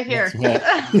 Yeah, right here.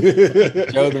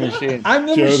 Joe the machine. I'm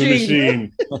the Joe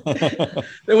machine. the machine.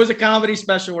 There was a comedy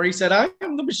special where he said, "I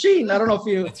am the machine." I don't know if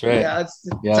you. That's right. Yeah, it's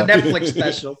Yeah. a Netflix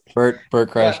special. Bert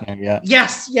Kreischer. Yeah.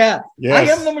 Yes, yeah. Yes.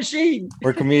 I am the machine.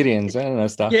 We're comedians. I don't know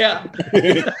stuff. Yeah,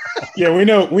 Yeah, we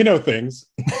know things.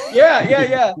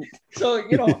 yeah. So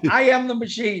I am the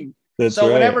machine. That's So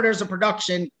right. whenever there's a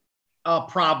production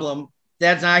problem,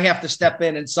 then I have to step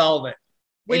in and solve it.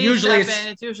 We And usually step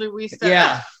in. It's usually we step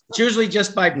Yeah, it's usually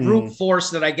just by brute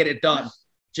force that I get it done.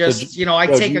 Just, I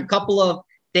so take do a couple of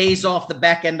days off the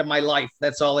back end of my life.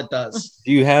 That's all it does.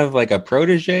 Do you have like a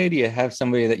protege? Do you have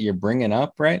somebody that you're bringing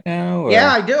up right now? or-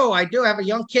 Yeah, I do. I do have a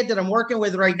young kid that I'm working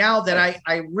with right now that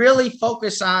I really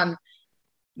focus on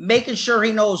making sure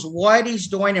he knows what he's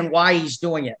doing and why he's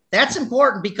doing it. That's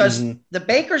important because the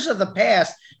bakers of the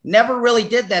past never really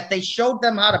did that. They showed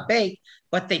them how to bake,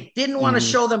 but they didn't want to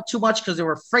show them too much because they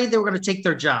were afraid they were going to take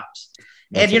their jobs.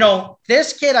 That's And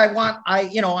this kid,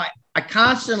 I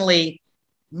constantly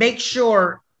make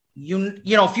sure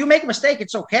if you make a mistake,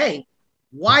 it's okay.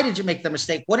 Why did you make the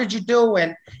mistake? What did you do?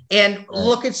 And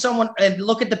look at someone and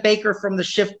look at the baker from the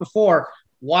shift before.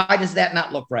 Why does that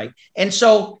not look right? And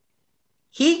so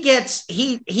he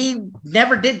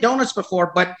never did donuts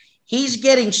before, but he's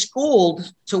getting schooled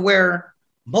to where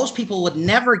most people would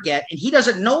never get. And he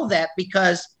doesn't know that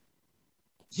because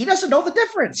he doesn't know the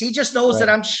difference. He just knows that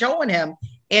I'm showing him.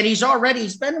 And he's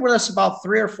been with us about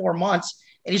 3 or 4 months,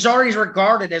 and he's already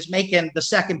regarded as making the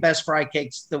second best fry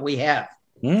cakes that we have.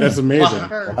 That's amazing.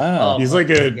 Wow. He's like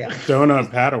a Yeah.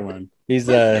 donut Padawan. He's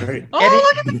Right.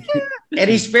 Oh, look at the And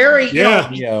he's very, Yeah,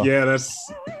 Yo. yeah, that's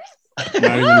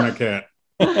not even my cat.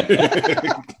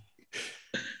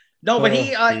 no, but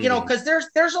he, Oh, because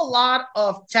there's a lot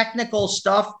of technical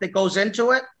stuff that goes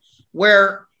into it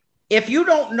where if you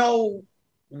don't know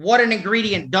what an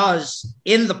ingredient does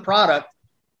in the product,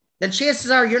 then chances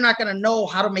are you're not going to know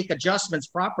how to make adjustments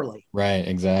properly. right.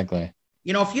 Exactly.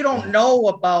 If you don't know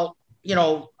about,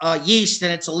 yeast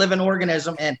and it's a living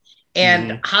organism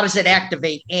and how does it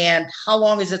activate and how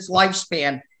long is its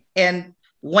lifespan and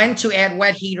when to add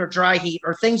wet heat or dry heat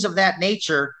or things of that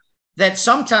nature, that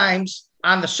sometimes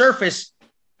on the surface,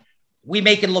 we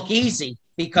make it look easy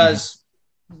because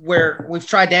we've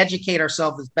tried to educate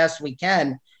ourselves as best we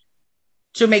can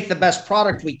to make the best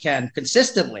product we can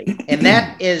consistently. And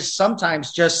that is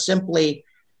sometimes just simply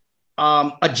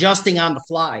adjusting on the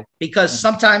fly because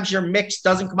sometimes your mix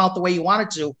doesn't come out the way you want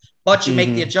it to, but you make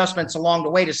the adjustments along the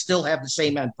way to still have the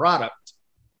same end product.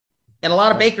 And a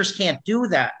lot of bakers can't do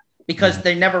that because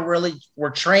they never really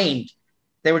were trained.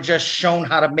 They were just shown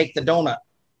how to make the donut.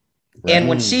 Right. And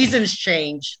when seasons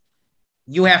change,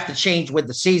 you have to change with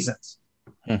the seasons.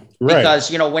 Right. Because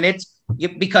you've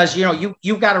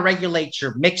got to regulate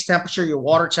your mix temperature, your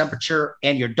water temperature,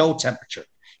 and your dough temperature,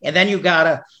 and then you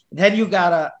gotta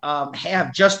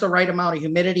have just the right amount of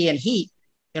humidity and heat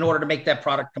in order to make that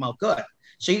product come out good.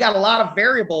 So you got a lot of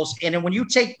variables, and then when you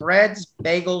take breads,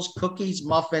 bagels, cookies,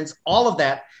 muffins, all of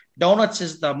that, donuts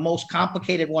is the most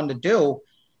complicated one to do,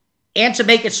 and to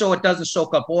make it so it doesn't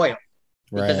soak up oil,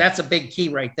 because that's a big key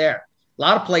right there. A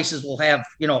lot of places will have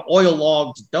oil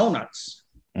logged donuts.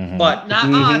 But not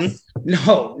us.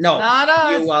 no, Not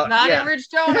us. You, not yeah. in Rich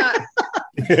Donut.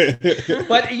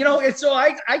 But and so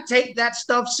I take that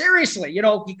stuff seriously,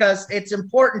 because it's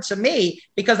important to me,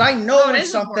 because I know it when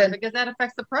is something, important because that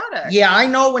affects the product. yeah, I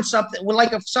know when something,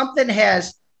 like if something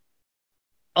has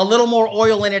a little more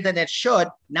oil in it than it should,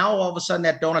 now all of a sudden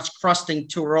that donut's crusting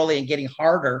too early and getting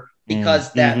harder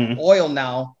because that oil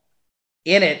now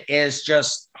in it is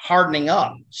just hardening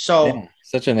up. So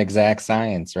such an exact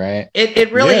science, right?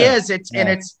 It really is. And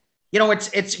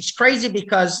it's crazy,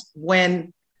 because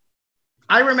when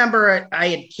I remember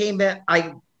I came in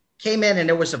and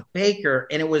there was a baker,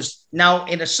 and it was, now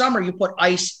in the summer you put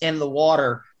ice in the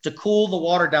water to cool the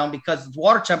water down because the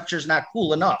water temperature is not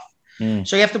cool enough.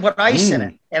 So you have to put ice in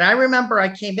it. And I remember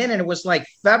I came in and it was like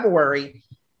February,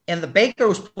 and the baker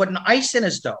was putting ice in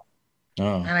his dough.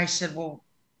 And I said, well,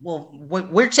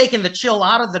 we're taking the chill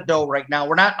out of the dough right now.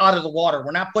 We're not out of the water.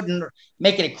 We're not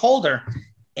making it colder.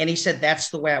 And he said, that's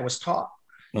the way I was taught.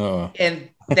 And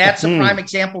that's a prime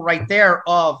example right there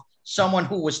of someone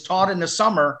who was taught in the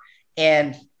summer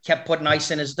and kept putting ice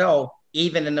in his dough,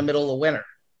 even in the middle of winter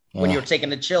when you're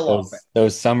taking the chill off it.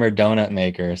 Those summer donut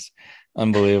makers.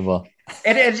 Unbelievable.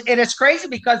 And it's crazy,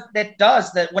 because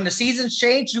that when the seasons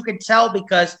change, you can tell,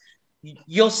 because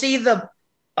you'll see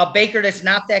a baker that's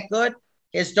not that good,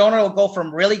 his donut will go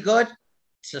from really good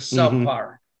to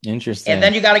subpar. Interesting. And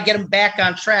then you got to get him back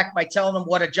on track by telling them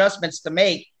what adjustments to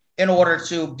make in order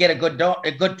to get a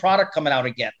good product coming out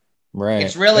again. Right.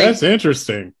 It's really, that's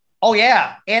interesting. Oh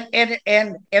yeah, and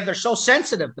they're so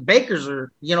sensitive. The bakers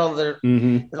are, they're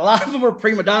a lot of them are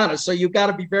prima donnas, so you got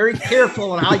to be very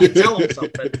careful on how you tell them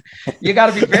something. You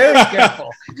got to be very careful.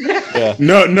 Yeah.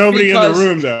 Nobody in the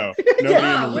room though. Nobody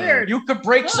in the room. You could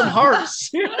break some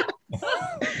hearts.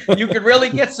 You could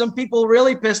really get some people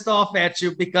really pissed off at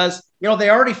you, because they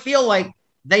already feel like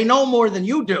they know more than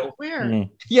you do. Weird.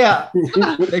 Yeah,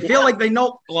 they feel like they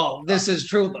know. Well, this is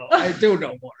true though. I do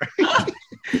know more.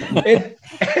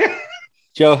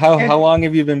 Joe, how long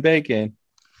have you been baking?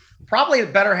 Probably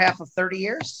the better half of 30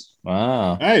 years.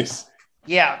 Wow. Nice.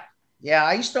 Yeah.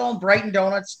 I used to own Brighton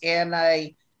Donuts, and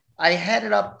I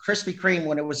headed up Krispy Kreme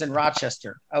when it was in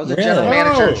Rochester. I was a general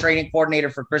manager and training coordinator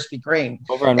for Krispy Kreme.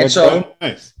 Over on Richmond?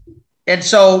 Nice. And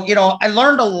so, I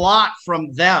learned a lot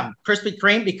from them, Krispy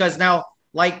Kreme, because now,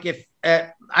 like, if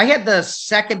I had the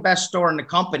second best store in the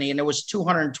company, and there was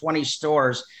 220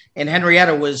 stores, and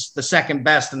Henrietta was the second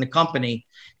best in the company.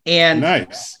 And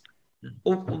nice.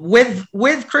 With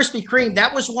Krispy Kreme,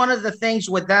 that was one of the things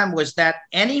with them, was that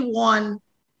anyone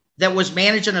that was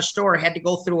managing a store had to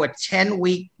go through a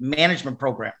 10-week management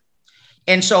program.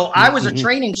 And so I was a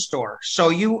training store.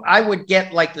 So I would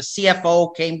get, like, the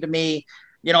CFO came to me.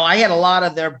 I had a lot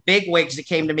of their big wigs that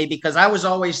came to me, because I was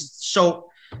always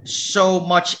so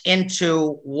much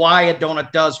into why a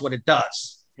donut does what it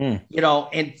does.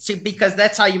 And see, because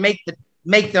that's how you make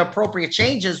the appropriate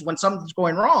changes when something's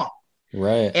going wrong.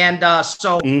 Right. And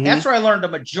so that's where I learned the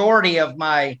majority of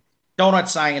my donut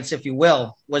science, if you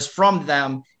will, was from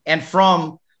them and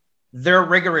from their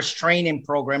rigorous training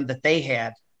program that they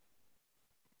had.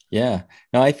 Yeah.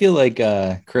 Now I feel like,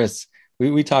 Chris,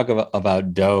 we talk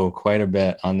about dough quite a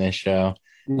bit on this show.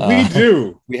 We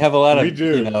do. We have a lot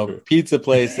of pizza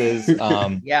places.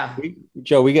 Yeah.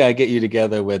 Joe, we gotta get you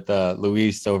together with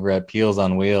Luis over at Peels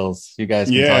on Wheels. You guys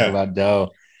can talk about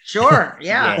dough. Sure.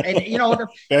 Yeah. And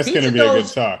that's going to be a good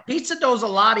talk. Pizza dough is a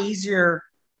lot easier,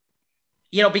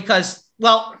 because,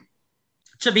 well,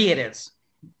 to me it is.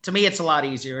 To me, it's a lot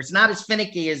easier. It's not as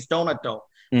finicky as donut dough.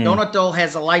 Donut dough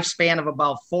has a lifespan of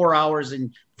about 4 hours,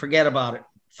 and forget about it.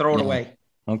 Throw it away.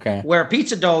 Okay. Where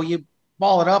pizza dough, you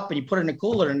ball it up and you put it in a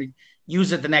cooler and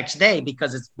use it the next day,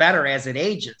 because it's better as it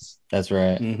ages. That's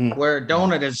right. Where a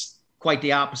donut is quite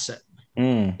the opposite.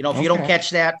 If you don't catch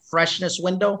that freshness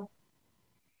window,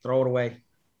 throw it away.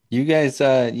 You guys,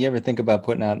 you ever think about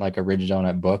putting out like a Ridge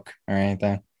Donut book or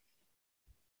anything?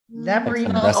 Never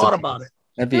even thought about it.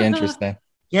 That'd be interesting.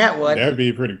 Yeah, it would. That'd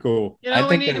be pretty cool. We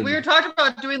were talking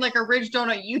about doing like a Ridge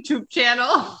Donut YouTube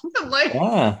channel. Like,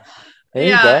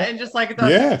 and just like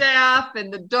the staff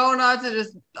and the donuts and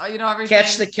just everything.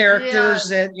 Catch the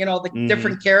characters and the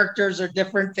different characters or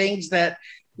different things that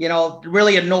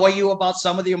really annoy you about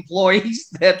some of the employees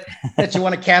that you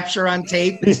want to capture on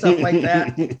tape and stuff like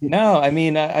that. No, I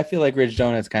mean, I feel like Ridge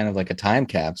Donut's kind of like a time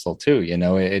capsule too.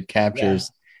 It captures,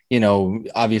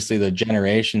 obviously the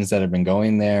generations that have been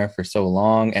going there for so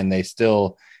long, and they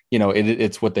still,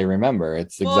 it's what they remember.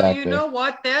 It's exactly. You know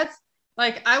what? That's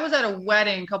like, I was at a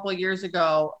wedding a couple of years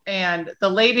ago, and the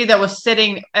lady that was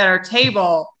sitting at our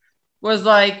table was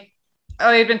like,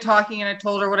 I had been talking, and I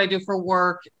told her what I do for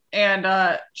work. And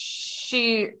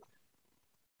she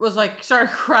was like,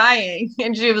 started crying,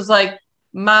 and she was like,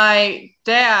 her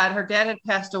dad had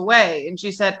passed away, and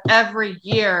she said every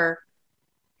year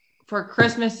for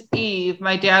Christmas Eve,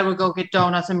 my dad would go get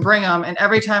donuts and bring them. And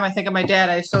every time I think of my dad,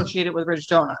 I associate it with Ridge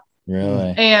Donut.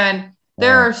 Really? And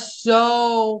there are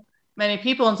so many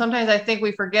people, and sometimes I think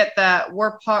we forget that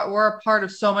we're a part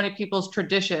of so many people's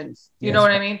traditions. You know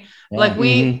what I mean? Yeah. Like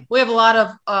we have a lot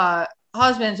of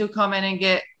husbands who come in and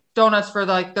get donuts for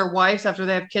like their wives after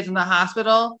they have kids in the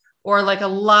hospital, or like a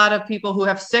lot of people who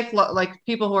have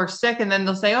people who are sick, and then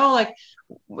they'll say, oh, like,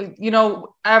 you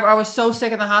know, I was so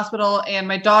sick in the hospital and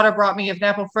my daughter brought me an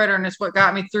apple fritter and it's what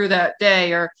got me through that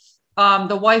day. Or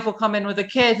the wife will come in with the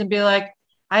kids and be like,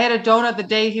 I had a donut the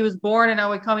day he was born and I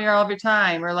would come here all the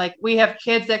time. Or like we have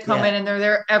kids that come in and they're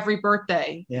there every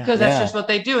birthday because that's just what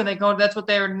they do. And they go, that's what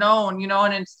they're known, you know,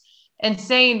 and it's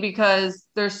insane because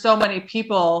there's so many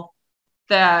people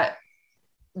that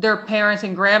their parents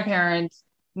and grandparents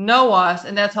know us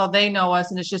and that's how they know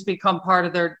us. And it's just become part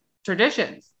of their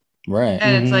traditions. Right.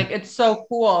 And it's like, it's so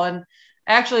cool. And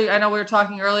actually, I know we were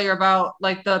talking earlier about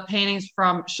like the paintings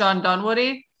from Sean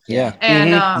Dunwoody. Yeah.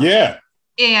 And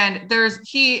and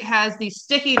he has these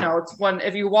sticky notes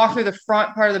if you walk through the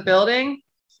front part of the building,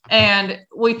 and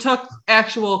we took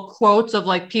actual quotes of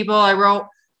like people I wrote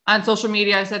on social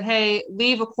media. I said, hey,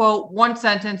 leave a quote, one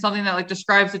sentence, something that like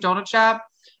describes the donut shop.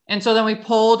 And so then we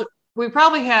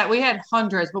had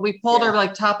hundreds, but we pulled our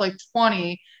like top like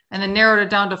 20 and then narrowed it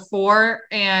down to 4.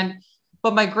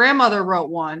 But my grandmother wrote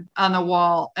one on the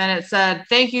wall and it said,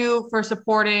 thank you for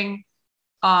supporting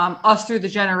us through the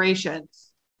generations.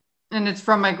 And it's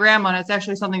from my grandma, and it's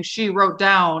actually something she wrote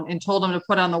down and told them to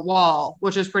put on the wall,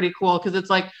 which is pretty cool because it's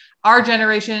like our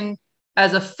generation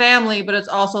as a family, but it's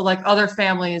also like other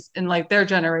families in like their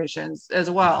generations as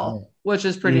well, which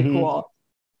is pretty cool.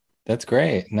 That's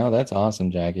great. No, that's awesome,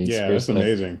 Jackie. Yeah, that's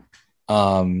amazing.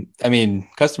 I mean,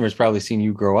 customers probably seen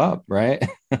you grow up, right?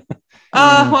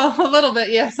 Well, a little bit,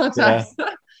 yeah, sometimes.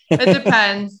 Yeah. It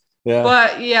depends. Yeah.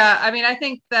 But yeah, I mean,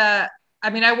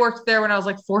 I worked there when I was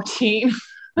like 14.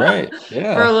 Right.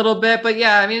 Yeah. For a little bit. But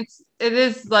yeah, I mean, it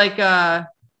is like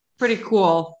pretty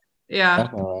cool. Yeah.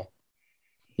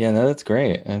 Yeah, no, that's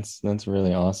great. That's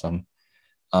really awesome.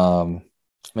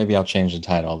 Maybe I'll change the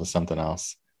title to something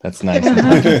else. That's nice.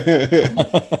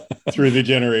 Through the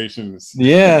generations.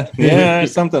 Yeah,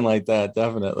 something like that,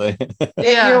 definitely.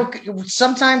 Yeah. You know,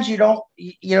 sometimes you don't,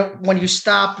 when you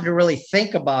stop to really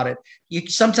think about it,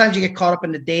 sometimes you get caught up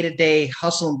in the day-to-day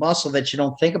hustle and bustle that you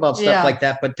don't think about stuff like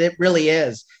that, but it really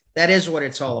that is what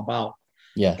it's all about.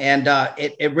 Yeah. And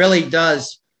it really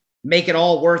does make it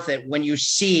all worth it when you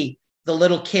see the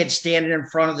little kid standing in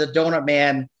front of the donut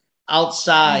man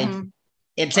outside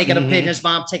and taking a picture, his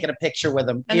mom taking a picture with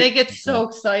him. And they get so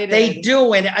excited. They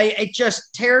do. And it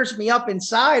just tears me up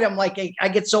inside. I'm like, I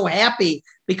get so happy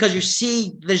because you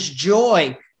see this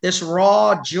joy, this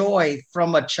raw joy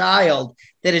from a child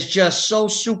that is just so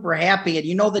super happy. And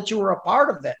you know that you were a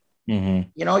part of it. You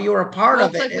know, you were a part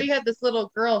of it. Like we had this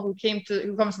little girl who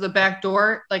comes to the back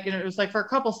door, like, and it was like for a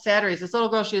couple Saturdays, this little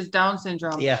girl, she has Down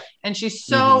syndrome. Yeah. And she's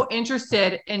so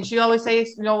interested. And she always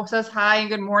says hi and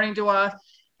good morning to us.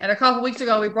 And a couple weeks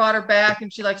ago, we brought her back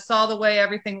and she like saw the way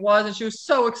everything was. And she was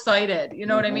so excited. You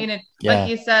know what I mean? And like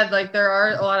you said, like there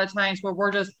are a lot of times where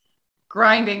we're just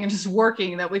grinding and just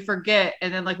working that we forget.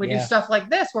 And then like we do stuff like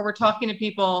this where we're talking to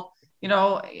people, you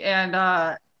know,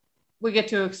 and we get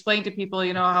to explain to people,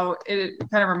 you know, how it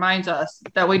kind of reminds us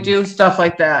that we do stuff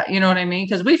like that. You know what I mean?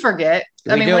 Because we forget.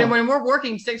 When we're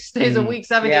working 6 days a week,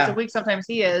 7 days a week, sometimes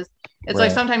he is. It's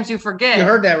like sometimes you forget. You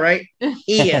heard that, right?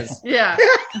 He is. Yeah.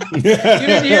 You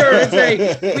didn't hear her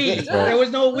say we. There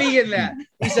was no we in that.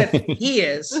 He said he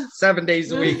is 7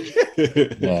 days a week.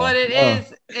 But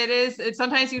it is.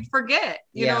 Sometimes you forget.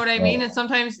 You know what I mean? And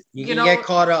sometimes you get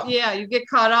caught up. Yeah, you get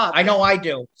caught up. I know I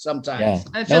do sometimes.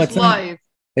 Yeah. It's just life.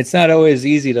 It's not always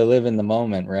easy to live in the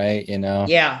moment, right? You know.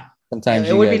 Yeah. Sometimes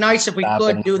it would be nice if we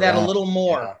could do that a little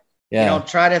more. Yeah. You know,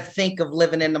 try to think of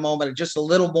living in the moment just a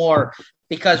little more,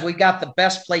 because we got the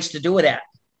best place to do it at.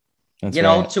 That's you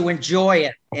know, to enjoy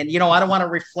it. And, you know, I don't want to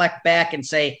reflect back and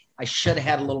say, I should have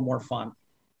had a little more fun.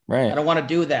 Right. I don't want to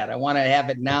do that. I want to have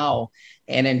it now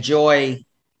and enjoy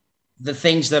the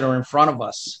things that are in front of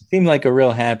us. Seem like a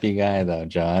real happy guy though,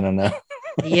 Joe. I don't know.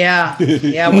 Yeah.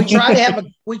 We try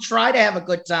to have a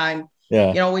good time. Yeah.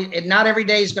 You know, not every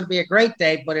day is going to be a great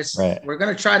day, but we're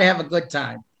going to try to have a good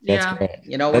time. That's great.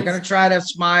 You know, we're going to try to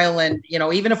smile, and, you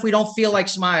know, even if we don't feel like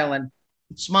smiling,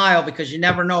 smile, because you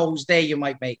never know whose day you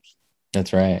might make.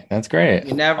 That's right. That's great.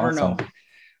 You never know.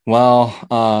 Well,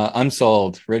 I'm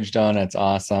sold. Ridge Donut's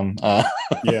awesome.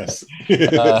 Yes.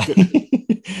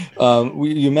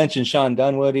 You mentioned Sean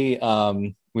Dunwoody.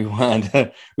 we want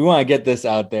to get this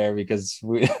out there because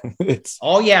it's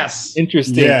Oh yes.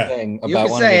 interesting thing You about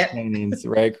can one of say his it. paintings,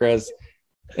 right, Chris?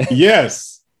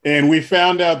 Yes. And we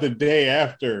found out the day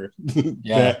after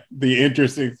Yeah. that the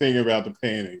interesting thing about the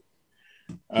painting.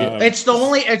 It's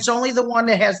only the one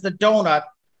that has the donut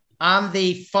on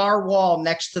the far wall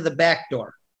next to the back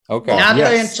door. Okay. Not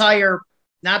Yes.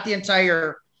 not the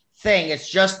entire thing. It's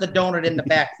just the donut in the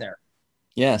back there.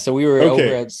 Yeah. So we were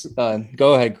Okay. over at.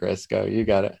 Go ahead, Chris. Go. You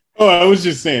got it. Oh, I was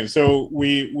just saying. So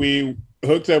we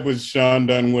hooked up with Sean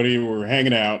Dunwoody. We were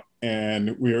hanging out,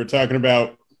 and we were talking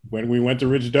about when we went to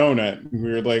Rich Donut.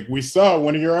 We were like, we saw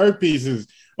one of your art pieces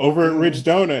over at Rich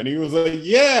Donut, and he was like,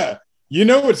 "Yeah, you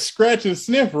know it's Scratch and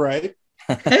Sniff, right?"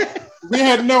 We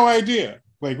had no idea.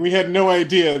 Like, we had no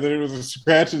idea that it was a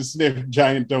Scratch and Sniff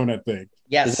giant donut thing.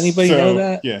 Yes. Does anybody know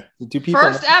that? Yeah. Do people?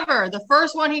 First ever, the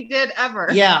first one he did ever.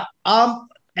 Yeah.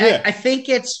 Yeah. I think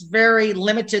it's very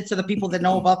limited to the people that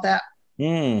know about that.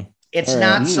 Mm, It's All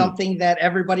right. not something that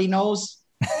everybody knows.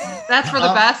 That's for the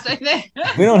best, I think.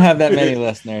 we don't have that many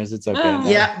listeners. It's okay. though.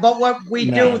 Yeah, but what we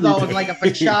No. do though, is like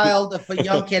if a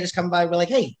young kid is coming by, we're like,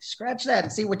 hey, scratch that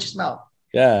and see what you smell.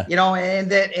 Yeah. You know, and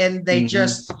they Mhm.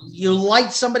 just you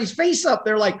light somebody's face up.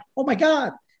 They're like, oh my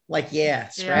God. Like, yeah,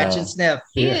 scratch Yeah. and sniff.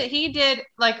 He did,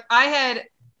 like, I had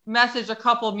messaged a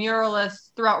couple muralists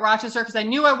throughout Rochester because I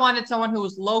knew I wanted someone who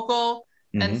was local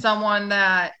Mhm. and someone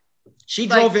that, She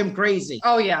Like- drove him crazy.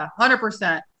 oh yeah,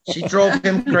 100%. She drove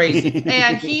him crazy.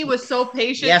 And he was so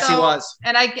patient. Yes, he though. was.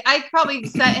 And I probably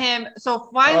sent him. So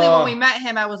finally, Oh. when we met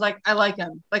him, I was like, I like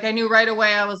him. Like, I knew right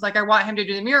away. I was like, I want him to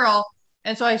do the mural.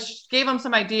 And so I gave him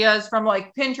some ideas from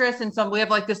like Pinterest and some. We have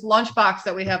like this lunchbox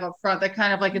that we have up front that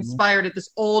kind of like inspired it. This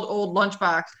old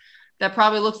lunchbox that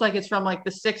probably looks like it's from like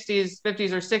the 60s,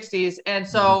 50s, or 60s. And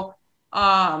so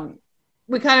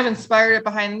we kind of inspired it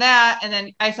behind that. And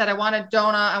then I said, I want a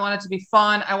donut. I want it to be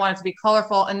fun. I want it to be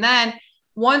colorful. And then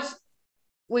once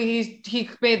he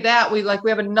made that, we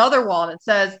have another wall and it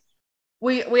says,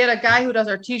 we had a guy who does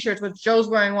our t-shirts, which Joe's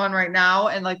wearing one right now.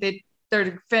 And like,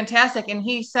 they're fantastic. And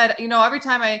he said, you know, every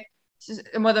time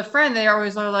I'm with a friend, they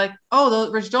always are like, oh,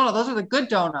 those Rich Donut, those are the good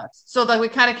donuts. So like we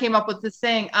kind of came up with this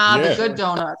saying, Yeah. the good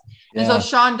donuts. And so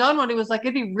Sean Dunwoody was like,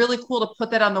 it'd be really cool to put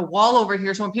that on the wall over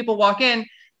here. So when people walk in,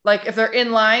 like if they're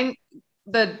in line,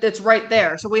 it's right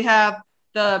there. So we have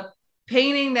the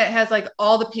painting that has like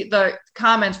all the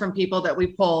comments from people that we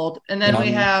pulled. And then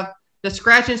we have the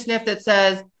scratch and sniff that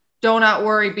says, do not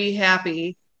worry, be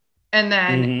happy. And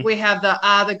then we have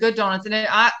the good donuts. And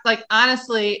like,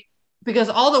 honestly, because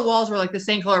all the walls were like the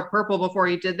same color purple before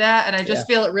you did that. And I just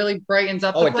feel it really brightens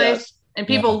up the it place. does. And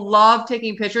people love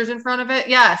taking pictures in front of it.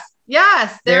 Yes.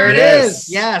 There it Yes. is.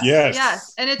 Yes.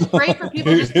 Yes. And it's great for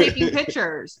people just taking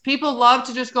pictures. People love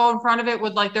to just go in front of it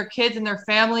with like their kids and their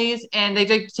families. And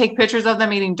they take pictures of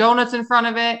them eating donuts in front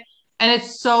of it. And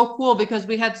it's so cool because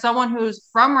we had someone who's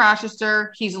from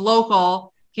Rochester. He's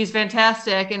local. He's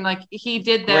fantastic. And like he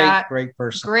did that. Great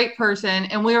person.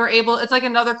 And we were able, it's like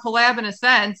another collab in a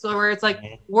sense. So where it's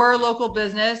like, we're a local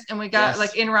business and we got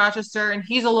like in Rochester and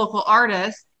he's a local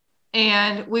artist.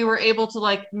 And we were able to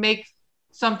like make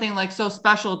something like so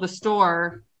special at the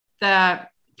store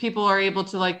that people are able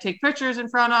to like take pictures in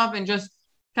front of and just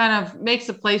kind of makes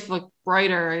the place look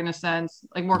brighter in a sense,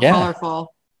 like more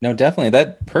colorful. No, definitely.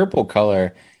 That purple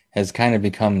color has kind of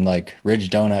become like Ridge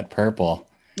Donut purple.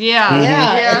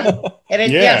 Yeah. And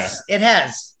yes, it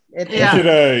has.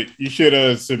 You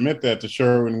should submit that to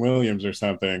Sherwin-Williams or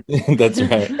something. That's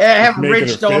right. Have Make Rich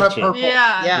it Donut official. purple.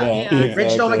 Yeah,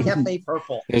 Rich Donut exactly. Cafe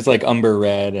purple. It's like umber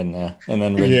red and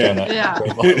then Ridge Donut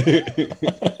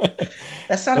purple.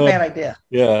 That's not a bad idea.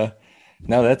 Yeah.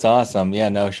 No, that's awesome. Yeah,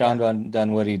 no, Sean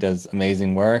Dunwoody does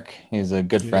amazing work. He's a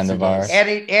good friend of ours.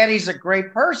 And he's a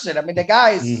great person. I mean, the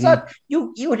guy is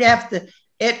you would have to.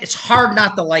 It's hard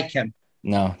not to like him.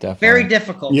 No, definitely. Very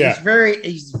difficult. Yeah.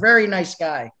 He's a very nice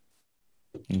guy.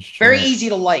 It's true. Very easy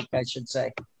to like, I should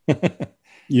say.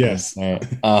 Yes. All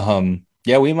right.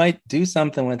 Yeah, we might do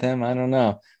something with him. I don't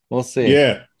know. We'll see.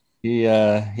 Yeah.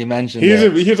 He mentioned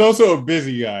it. He's also a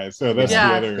busy guy, so that's the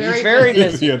other. He's very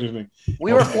that's busy. the other thing.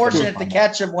 We were fortunate to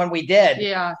catch him when we did.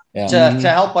 Yeah. To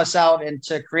help us out and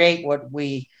to create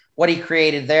what he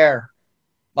created there.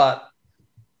 But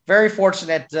very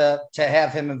fortunate to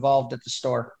have him involved at the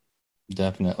store.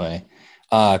 Definitely.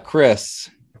 Chris,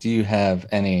 do you have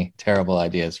any terrible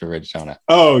ideas for Ridge Donut?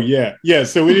 Oh yeah.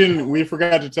 So we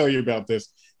forgot to tell you about this.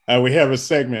 We have a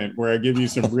segment where I give you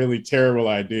some really terrible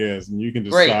ideas and you can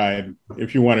decide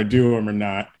if you want to do them or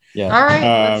not. Yeah. All right.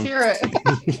 Let's hear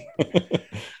it.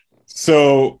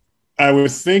 So I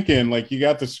was thinking, like, you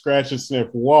got the scratch and sniff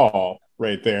wall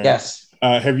right there. Yes.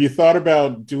 Have you thought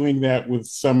about doing that with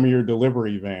some of your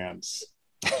delivery vans?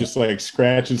 Just like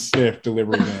scratch and sniff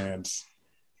delivery vans.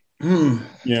 Hmm.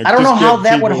 You know, I don't know just how get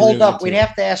that would people hold really up. We'd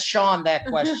have to ask Sean that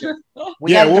question.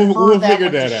 Yeah, gotta we'll defer figure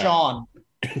one to that out. Sean.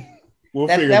 We'll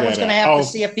That figure one's that going to out. have I'll- to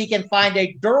see if he can find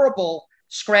a durable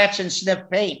scratch and sniff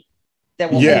paint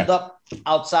that will Yeah. hold up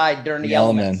outside during the, The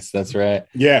elements. That's right.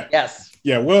 Yeah, Yes.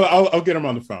 yeah. Well, I'll get him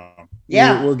on the phone.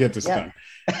 Yeah. We'll get this Yeah.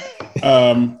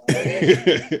 done.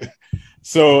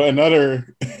 So another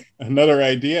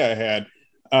idea I had,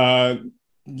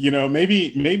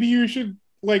 maybe you should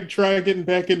like try getting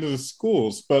back into the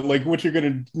schools, but like what you're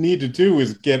going to need to do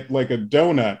is get like a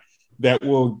donut that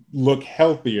will look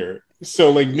healthier.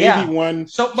 So like maybe Yeah. one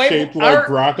So wait, shaped like our-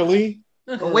 broccoli.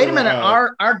 Wait a minute.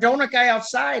 Or, Our donut guy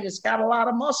outside has got a lot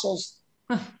of muscles.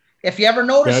 If you ever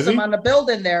noticed Does he? him on the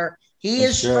building there, he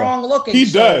That's is true. strong looking. he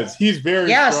So, does. He's very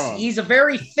Yes, strong. he's a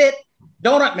very fit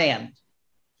donut man.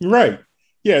 Right.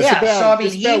 Yeah. It's Yeah, about, so, I mean,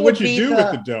 it's he about would what you be do the-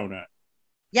 with the donut.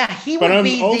 Yeah, he But would I'm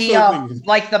be also the thinking-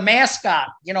 like the mascot.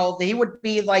 You know, he would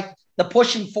be like the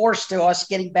pushing force to us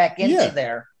getting back into Yeah.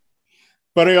 there.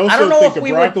 But I also I don't know think if a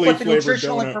we would broccoli put the flavored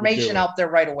nutritional donut would information do it. out there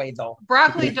right away, though.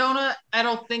 Broccoli donut? I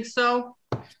don't think so.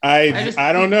 I just-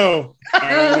 don't know.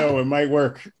 I don't know. It might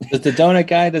work. Does the donut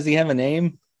guy? Does he have a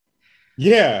name?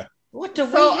 Yeah. What do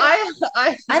we? So I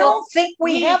don't think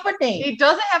we he- have a name. He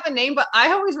doesn't have a name, but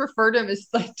I always refer to him as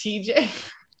like TJ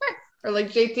or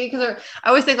like JT because I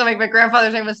always think like my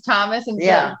grandfather's name was Thomas and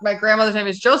Yeah. my grandmother's name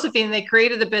is Josephine. And they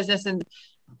created the business and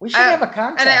We should have a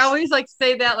contest. and I always like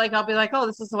say that like I'll be like, oh,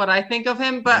 this is what I think of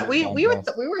him. But we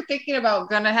were thinking about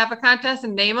gonna have a contest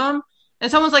and name him. And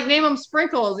someone's like, name him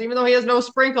Sprinkles, even though he has no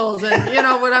sprinkles,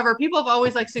 and whatever. People have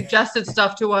always like suggested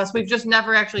stuff to us. We've just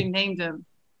never actually named him.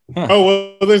 Oh,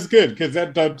 well, that's good because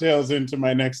that dovetails into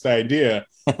my next idea.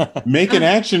 Make an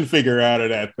action figure out of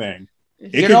that thing.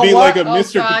 It You could know be what? like a Oh,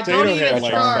 Mr. God, Potato don't Head even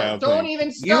like start. style Don't thing.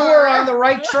 even start. You were on the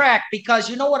right track because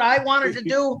you know what I wanted to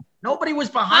do? Nobody was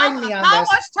behind me on How this.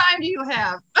 much time do you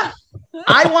have?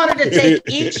 I wanted to take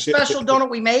each special donut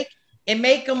we make and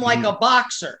make them like a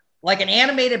boxer, like an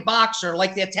animated boxer,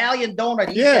 like the Italian donut.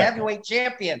 He's the Yeah. heavyweight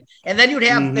champion. And then you'd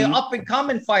have the up and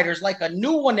coming fighters, like a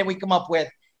new one that we come up with.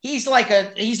 He's like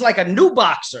a new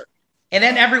boxer. And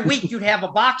then every week you'd have a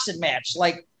boxing match,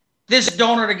 like this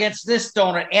donut against this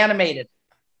donut, animated.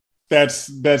 That's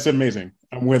amazing.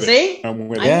 I'm with it. See? I'm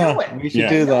with I it. Yeah, knew it. we should Yeah.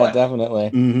 do I knew that it. definitely.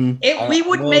 hmm We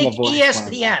would I'm make willing to vote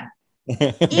ESPN.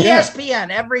 ESPN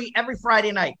every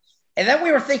Friday night. And then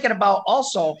we were thinking about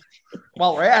also,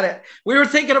 while we're at it, we were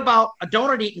thinking about a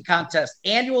donut eating contest,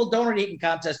 annual donut eating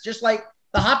contest, just like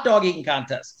the hot dog eating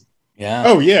contest. Yeah.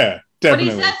 Oh yeah, When he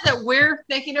definitely. says that we're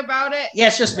thinking about it, Yeah,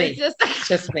 it's just me. it's just It's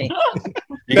just me.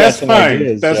 You That's got some fine.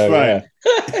 ideas, That's so, fine.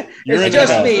 You're in It's the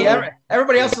just house. me.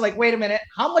 Everybody else is like, wait a minute,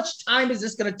 how much time is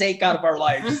this going to take out of our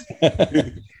lives? yeah.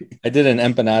 I did an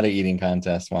empanada eating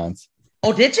contest once.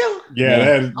 Oh, did you? Yeah,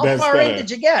 Yeah. How that's far in did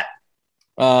you get?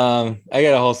 I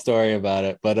got a whole story about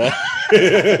it, but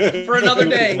For another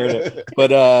day.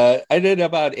 but I did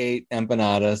about 8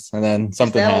 empanadas, and then Is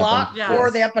something that a happened. lot Yeah. for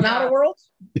the empanada Yeah. world?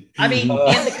 I mean,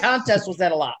 Uh, in the contest, was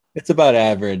that a lot? It's about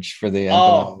average for the Oh,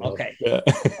 empanada world. okay. Yeah.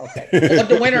 Okay. But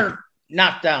the winner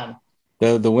knocked down.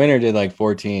 The winner did like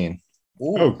 14.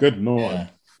 Ooh, Oh, good lord! Yeah.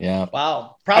 Yeah.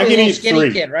 wow. I Probably a can little eat skinny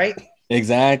 3. kid, right?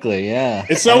 Exactly. Yeah.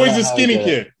 It's I don't always know a how he skinny did it.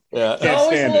 kid. Yeah. Can't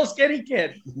Always a stand little skinny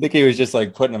kid. I think he was just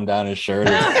like putting them down his shirt.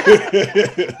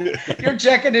 You're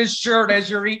checking his shirt as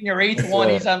you're eating your 8th one.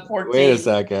 He's on 14. Wait a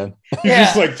second. He's Yeah.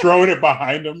 just like throwing it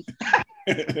behind him.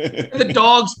 The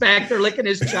dog's back there licking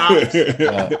his chops.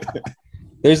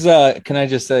 There's can I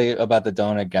just say about the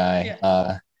donut guy?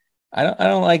 Yeah. I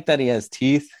don't like that he has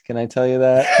teeth. Can I tell you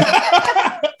that?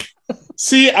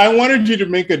 See, I wanted you to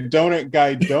make a donut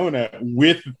guy donut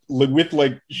with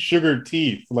like sugar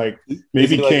teeth, like maybe Is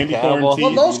he like candy corn cannibal? teeth.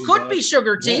 Well, those could be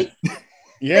sugar teeth.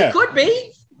 Yeah, They could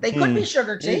be. They could be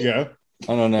sugar there you teeth. go.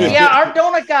 I don't know. Yeah, our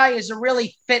donut guy is a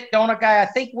really fit donut guy. I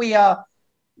think we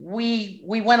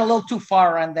went a little too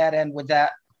far on that end with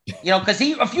that. Because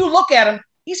if you look at him,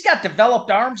 he's got developed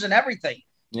arms and everything.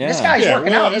 Yeah. This guy's Yeah,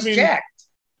 working well, out. I He's mean- jacked.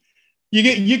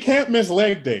 You can't miss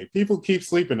leg day. People keep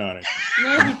sleeping on it.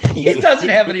 He doesn't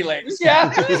have any legs.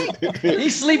 Yeah.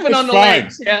 He's sleeping It's on the fine.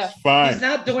 legs. Yeah. Fine. He's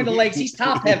not doing the legs. He's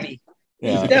top heavy.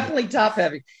 Yeah. He's definitely top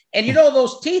heavy. And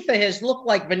those teeth of his look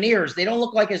like veneers. They don't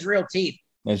look like his real teeth.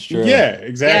 That's true. Yeah,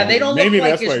 exactly. Yeah, they don't Maybe look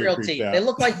like that's why his you're real creeped teeth. out. They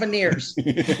look like veneers.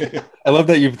 I love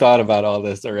that you've thought about all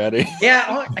this already.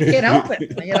 Yeah, I can't help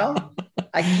it.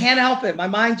 I can't help it. My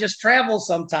mind just travels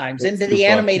sometimes That's into too the funny.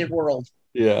 animated world.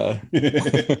 Yeah.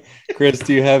 Chris,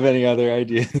 do you have any other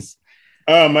ideas?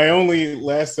 My only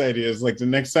last idea is like the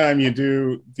next time you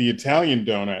do the Italian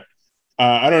donut.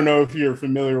 I don't know if you're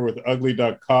familiar with Ugly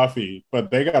Duck Coffee,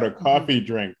 but they got a coffee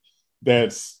drink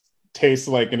that's tastes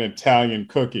like an Italian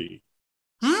cookie.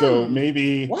 So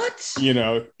maybe What?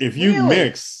 if you Really?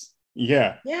 mix,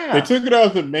 yeah. Yeah. They took it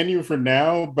off the menu for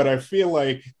now, but I feel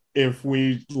like if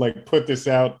we like put this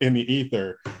out in the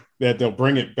ether, that they'll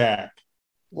bring it back.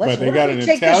 But they What got if we an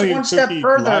take this Italian one step cookie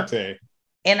further latte.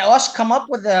 and us come up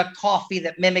with a coffee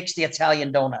that mimics the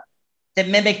Italian donut, that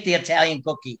mimic the Italian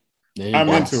cookie? There you I'm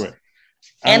go. into it.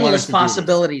 I wanted Endless to do this.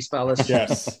 possibilities, fellas.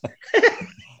 Yes.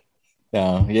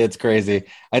 Yeah, it's crazy.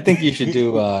 I think you should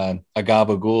do a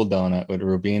gabagool donut with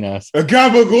Rubinos. A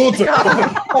gabagool.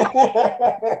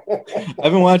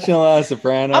 I've been watching a lot of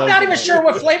Sopranos. I'm not even sure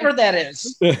what flavor that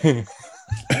is. I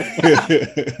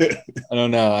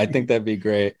don't know. I think that'd be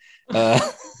great.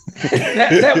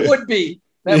 that would be.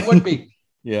 That would be.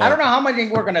 Yeah. I don't know how many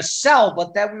we're going to sell,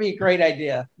 but that would be a great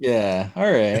idea. Yeah.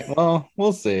 All right. Well,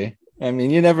 we'll see. I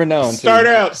mean, you never know. Start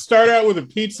out with a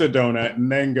pizza donut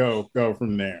and then go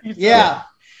from there. Yeah.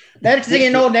 Next thing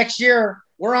you know, next year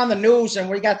we're on the news and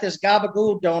we got this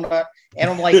gabagool donut. And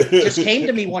I'm like, it just came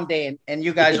to me one day, and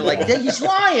you guys are like, he's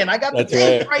lying. I got the That's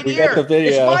tape right. right We here. got the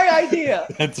video. It's my idea.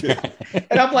 That's right.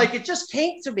 And I'm like, it just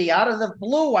came to me out of the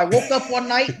blue. I woke up one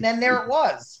night and then there it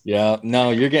was. Yeah.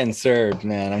 No, you're getting served,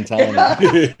 man. I'm telling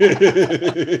you.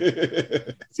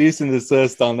 Cease and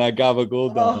desist on that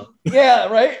gabagool donut. Yeah,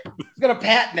 right. It's gonna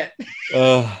patent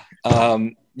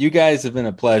it. You guys have been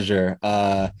a pleasure.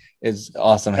 It's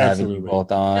awesome having you Absolutely.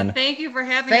 both on. Thank you for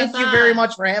having us. Thank you on. very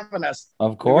much for having us.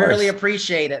 Of We course. really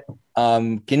appreciate it.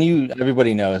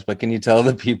 Everybody knows, but can you tell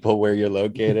the people where you're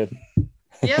located?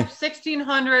 Yep,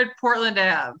 1600 Portland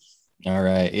Ave. All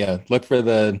right. Yeah. Look for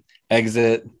the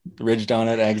exit, the Ridge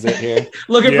Donut exit here.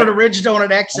 Looking Yeah. for the Ridge Donut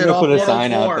I'm exit gonna off put a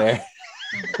sign out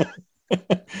 104.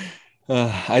 there.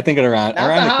 I think around Not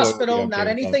around the corner would be hospital, okay, not but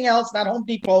anything else, not Home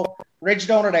Depot. Ridge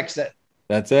Donut exit.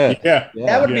 That's it. Yeah. Yeah.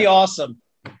 That would be awesome.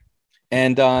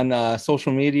 And on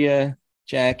social media,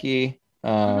 Jackie,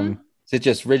 is it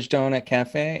just Ridge Donut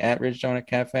Cafe at Ridge Donut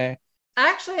Cafe?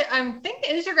 Actually, I'm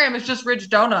thinking Instagram is just Ridge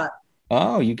Donut.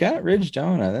 Oh, you got Ridge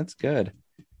Donut. That's good.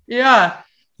 Yeah.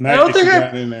 Nice. I don't think You I-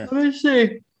 got it in there. Let me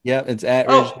see. Yep, it's at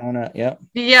Oh. Ridge Donut. Yep.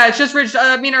 Yeah, it's just Ridge.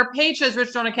 I mean, our page says Ridge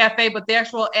Donut Cafe, but the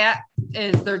actual at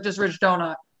is they're just Ridge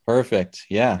Donut. Perfect.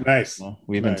 Yeah. Nice. Well,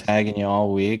 we've been Nice. tagging you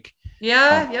all week.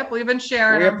 Yeah, yep, we've been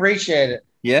sharing We them. appreciate it.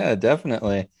 Yeah,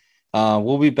 definitely.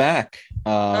 We'll be back.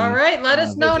 All right, let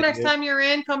us know visit next you. time you're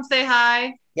in. Come say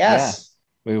hi. Yes.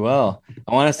 We will.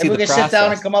 I want to see Maybe we the can process. sit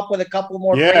down and come up with a couple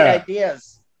more Yeah. great ideas.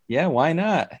 Yeah, why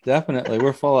not? Definitely.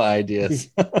 We're full of ideas.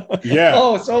 Yeah.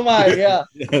 Oh, so am I. Yeah.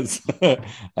 Yes.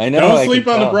 I know. Don't I sleep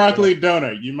can on the tell. broccoli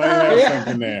donut. You might have Yeah.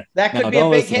 something there. That could No, be a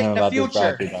don't big listen hit to in him the about this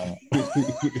future.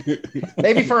 broccoli donut.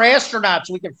 Maybe for astronauts,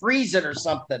 we can freeze it or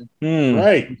something.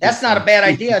 Right. That's not a bad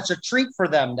idea. It's a treat for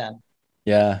them then.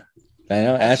 Yeah. I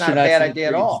know. That's not a Astronauts bad need idea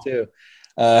at treats, all. Too.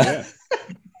 Yeah.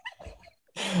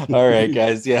 All right,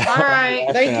 guys. Yeah. All right.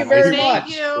 Thank you very Thank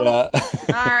much. you. Yeah.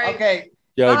 All right. Okay.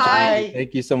 Joe, Bye. Jackie,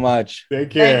 thank you so much. Take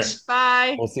care. Thanks.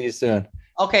 Bye. We'll see you soon.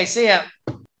 Okay. See ya.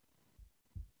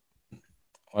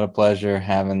 What a pleasure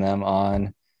having them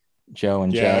on, Joe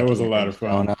and Yeah, Jackie. it was a lot of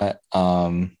fun.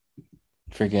 Donut.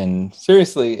 Freaking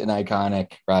seriously an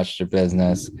iconic Rochester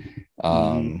business.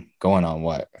 Going on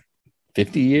what,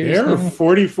 50 years? They're now?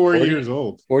 44 40? years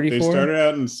old. 44? They started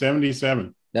out in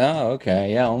 77. Oh,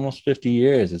 okay. Yeah, almost 50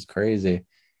 years. It's crazy.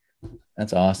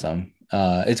 That's awesome.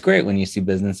 It's great when you see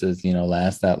businesses,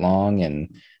 last that long,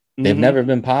 and they've Mhm. never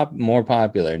been more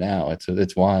popular now.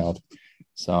 It's wild.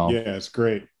 So Yeah, it's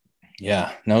great.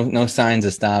 yeah, no signs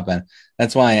of stopping.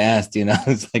 That's why I asked,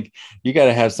 it's like you got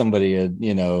to have somebody,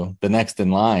 the next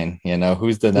in line,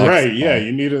 who's the next? Right. Yeah.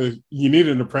 You need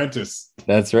an apprentice.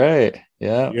 That's right.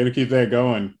 Yeah, You got to keep that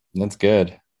going. that's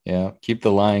good. Yeah, keep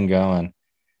the line going.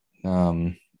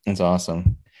 That's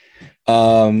awesome.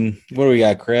 What do we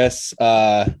got, Chris?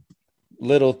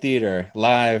 Little Theater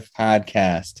live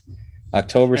podcast,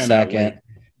 October Cannot 2nd. wait.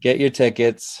 Get your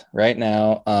tickets right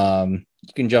now.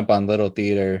 You can jump on Little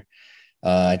Theater.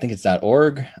 I think it's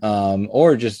 .org,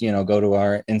 or just, go to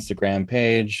our Instagram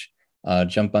page,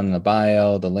 jump on the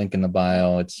bio, the link in the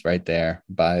bio. It's right there.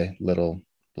 Buy Little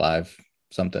Live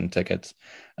something tickets.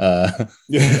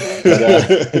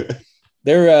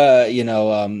 They're,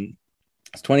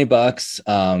 it's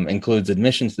 $20, includes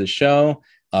admission to the show.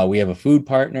 We have a food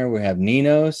partner. We have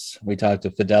Nino's. We talked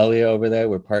to Fidelia over there.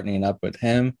 We're partnering up with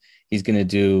him. He's going to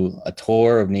do a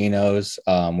tour of Nino's.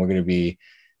 We're going to be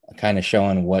kind of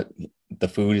showing what the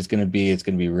food is going to be. It's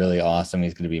going to be really awesome.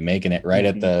 He's going to be making it right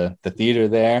at the theater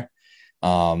there.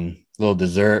 little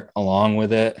dessert along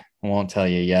with it. I won't tell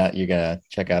you yet. You gotta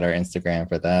check out our Instagram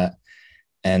for that.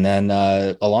 And then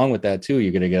along with that too,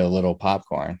 you're gonna get a little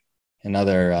popcorn,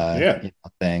 another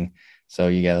thing. So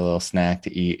you get a little snack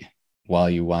to eat while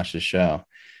you watch the show.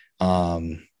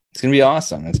 It's gonna be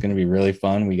awesome. It's gonna be really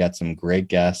fun. We got some great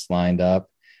guests lined up.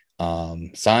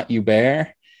 Saint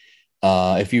Hubert.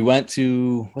 If you went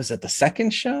to, was it the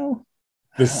second show?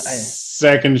 The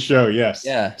second show, yes.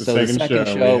 Yeah. The So second the second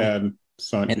show show we had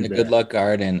Saint in the Hubert. Good Luck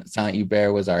Garden, Saint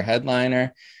Hubert was our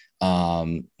headliner.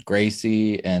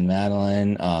 Gracie and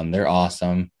Madeline, they're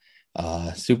awesome.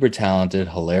 Super talented,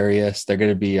 hilarious. They're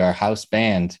going to be our house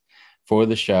band for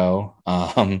the show.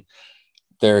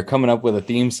 They're coming up with a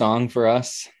theme song for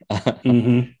us.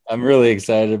 Mhm. I'm really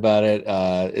excited about it.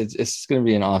 It's going to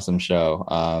be an awesome show.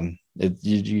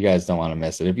 You guys don't want to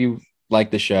miss it. If you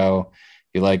like the show,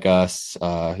 you like us,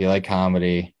 you like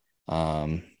comedy,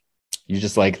 you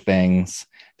just like things,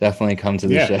 definitely come to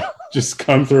the show. Just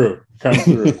come through.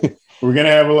 We're going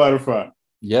to have a lot of fun.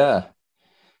 Yeah.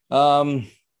 Other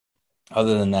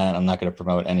than that, I'm not going to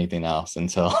promote anything else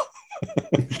until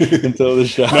until the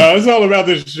show. No, it's all about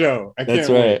this show. That's can't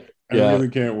right. wait. I really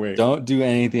can't wait. Don't do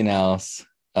anything else.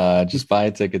 Just buy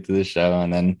a ticket to the show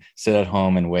and then sit at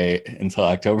home and wait until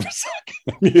October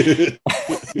 2nd.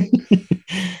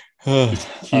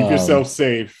 Keep yourself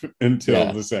safe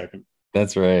until the 2nd.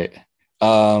 That's right.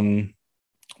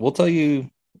 We'll tell you.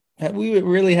 We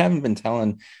really haven't been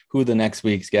telling who the next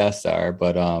week's guests are,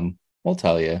 but we'll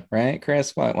tell you, right,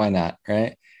 Chris? Why not,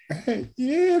 right?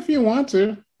 Yeah, if you want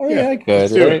to. Oh yeah, I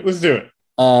could. Let's do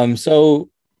it. So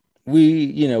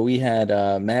we had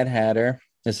Mad Hatter.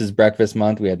 This is breakfast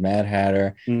month. We had Mad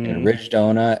Hatter and Rich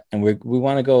Donut, and we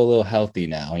want to go a little healthy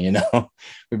now.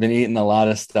 We've been eating a lot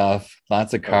of stuff,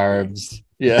 lots of carbs.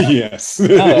 Yeah. Yes.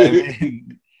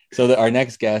 So our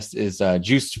next guest is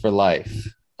Juice for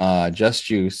Life. Just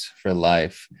Juice for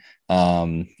Life.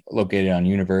 Located on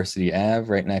University Ave,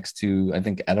 right next to, I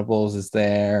think, Edibles is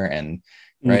there, and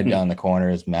right down the corner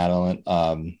is Matilda.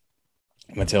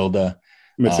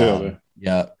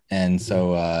 Yeah. And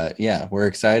so we're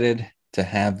excited to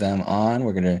have them on.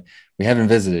 We haven't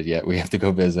visited yet. We have to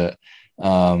go visit.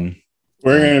 We're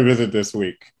gonna visit this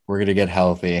week. We're gonna get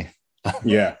healthy.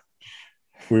 Yeah.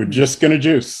 We're just gonna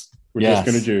juice. Just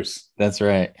gonna juice. That's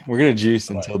right. We're gonna juice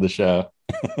until the show.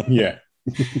 Yeah.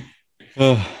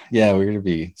 Yeah, we're gonna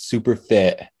be super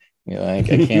fit. I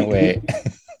can't wait.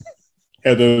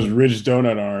 Had those Ridge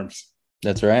Donut arms.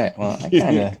 That's right. Well,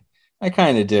 I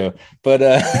kind of do, but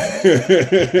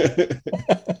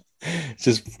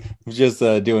just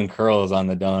doing curls on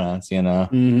the donuts,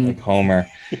 like Homer.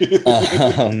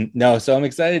 No, so I'm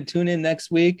excited. Tune in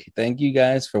next week. Thank you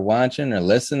guys for watching or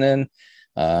listening.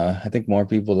 I think more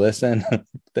people listen.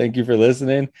 Thank you for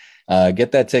listening.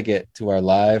 Get that ticket to our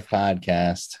live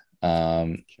podcast.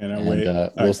 Cannot wait.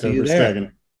 We'll see you there.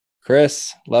 2nd.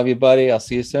 Chris, love you, buddy. I'll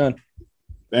see you soon.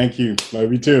 Thank you.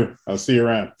 Love you too. I'll see you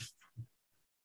around.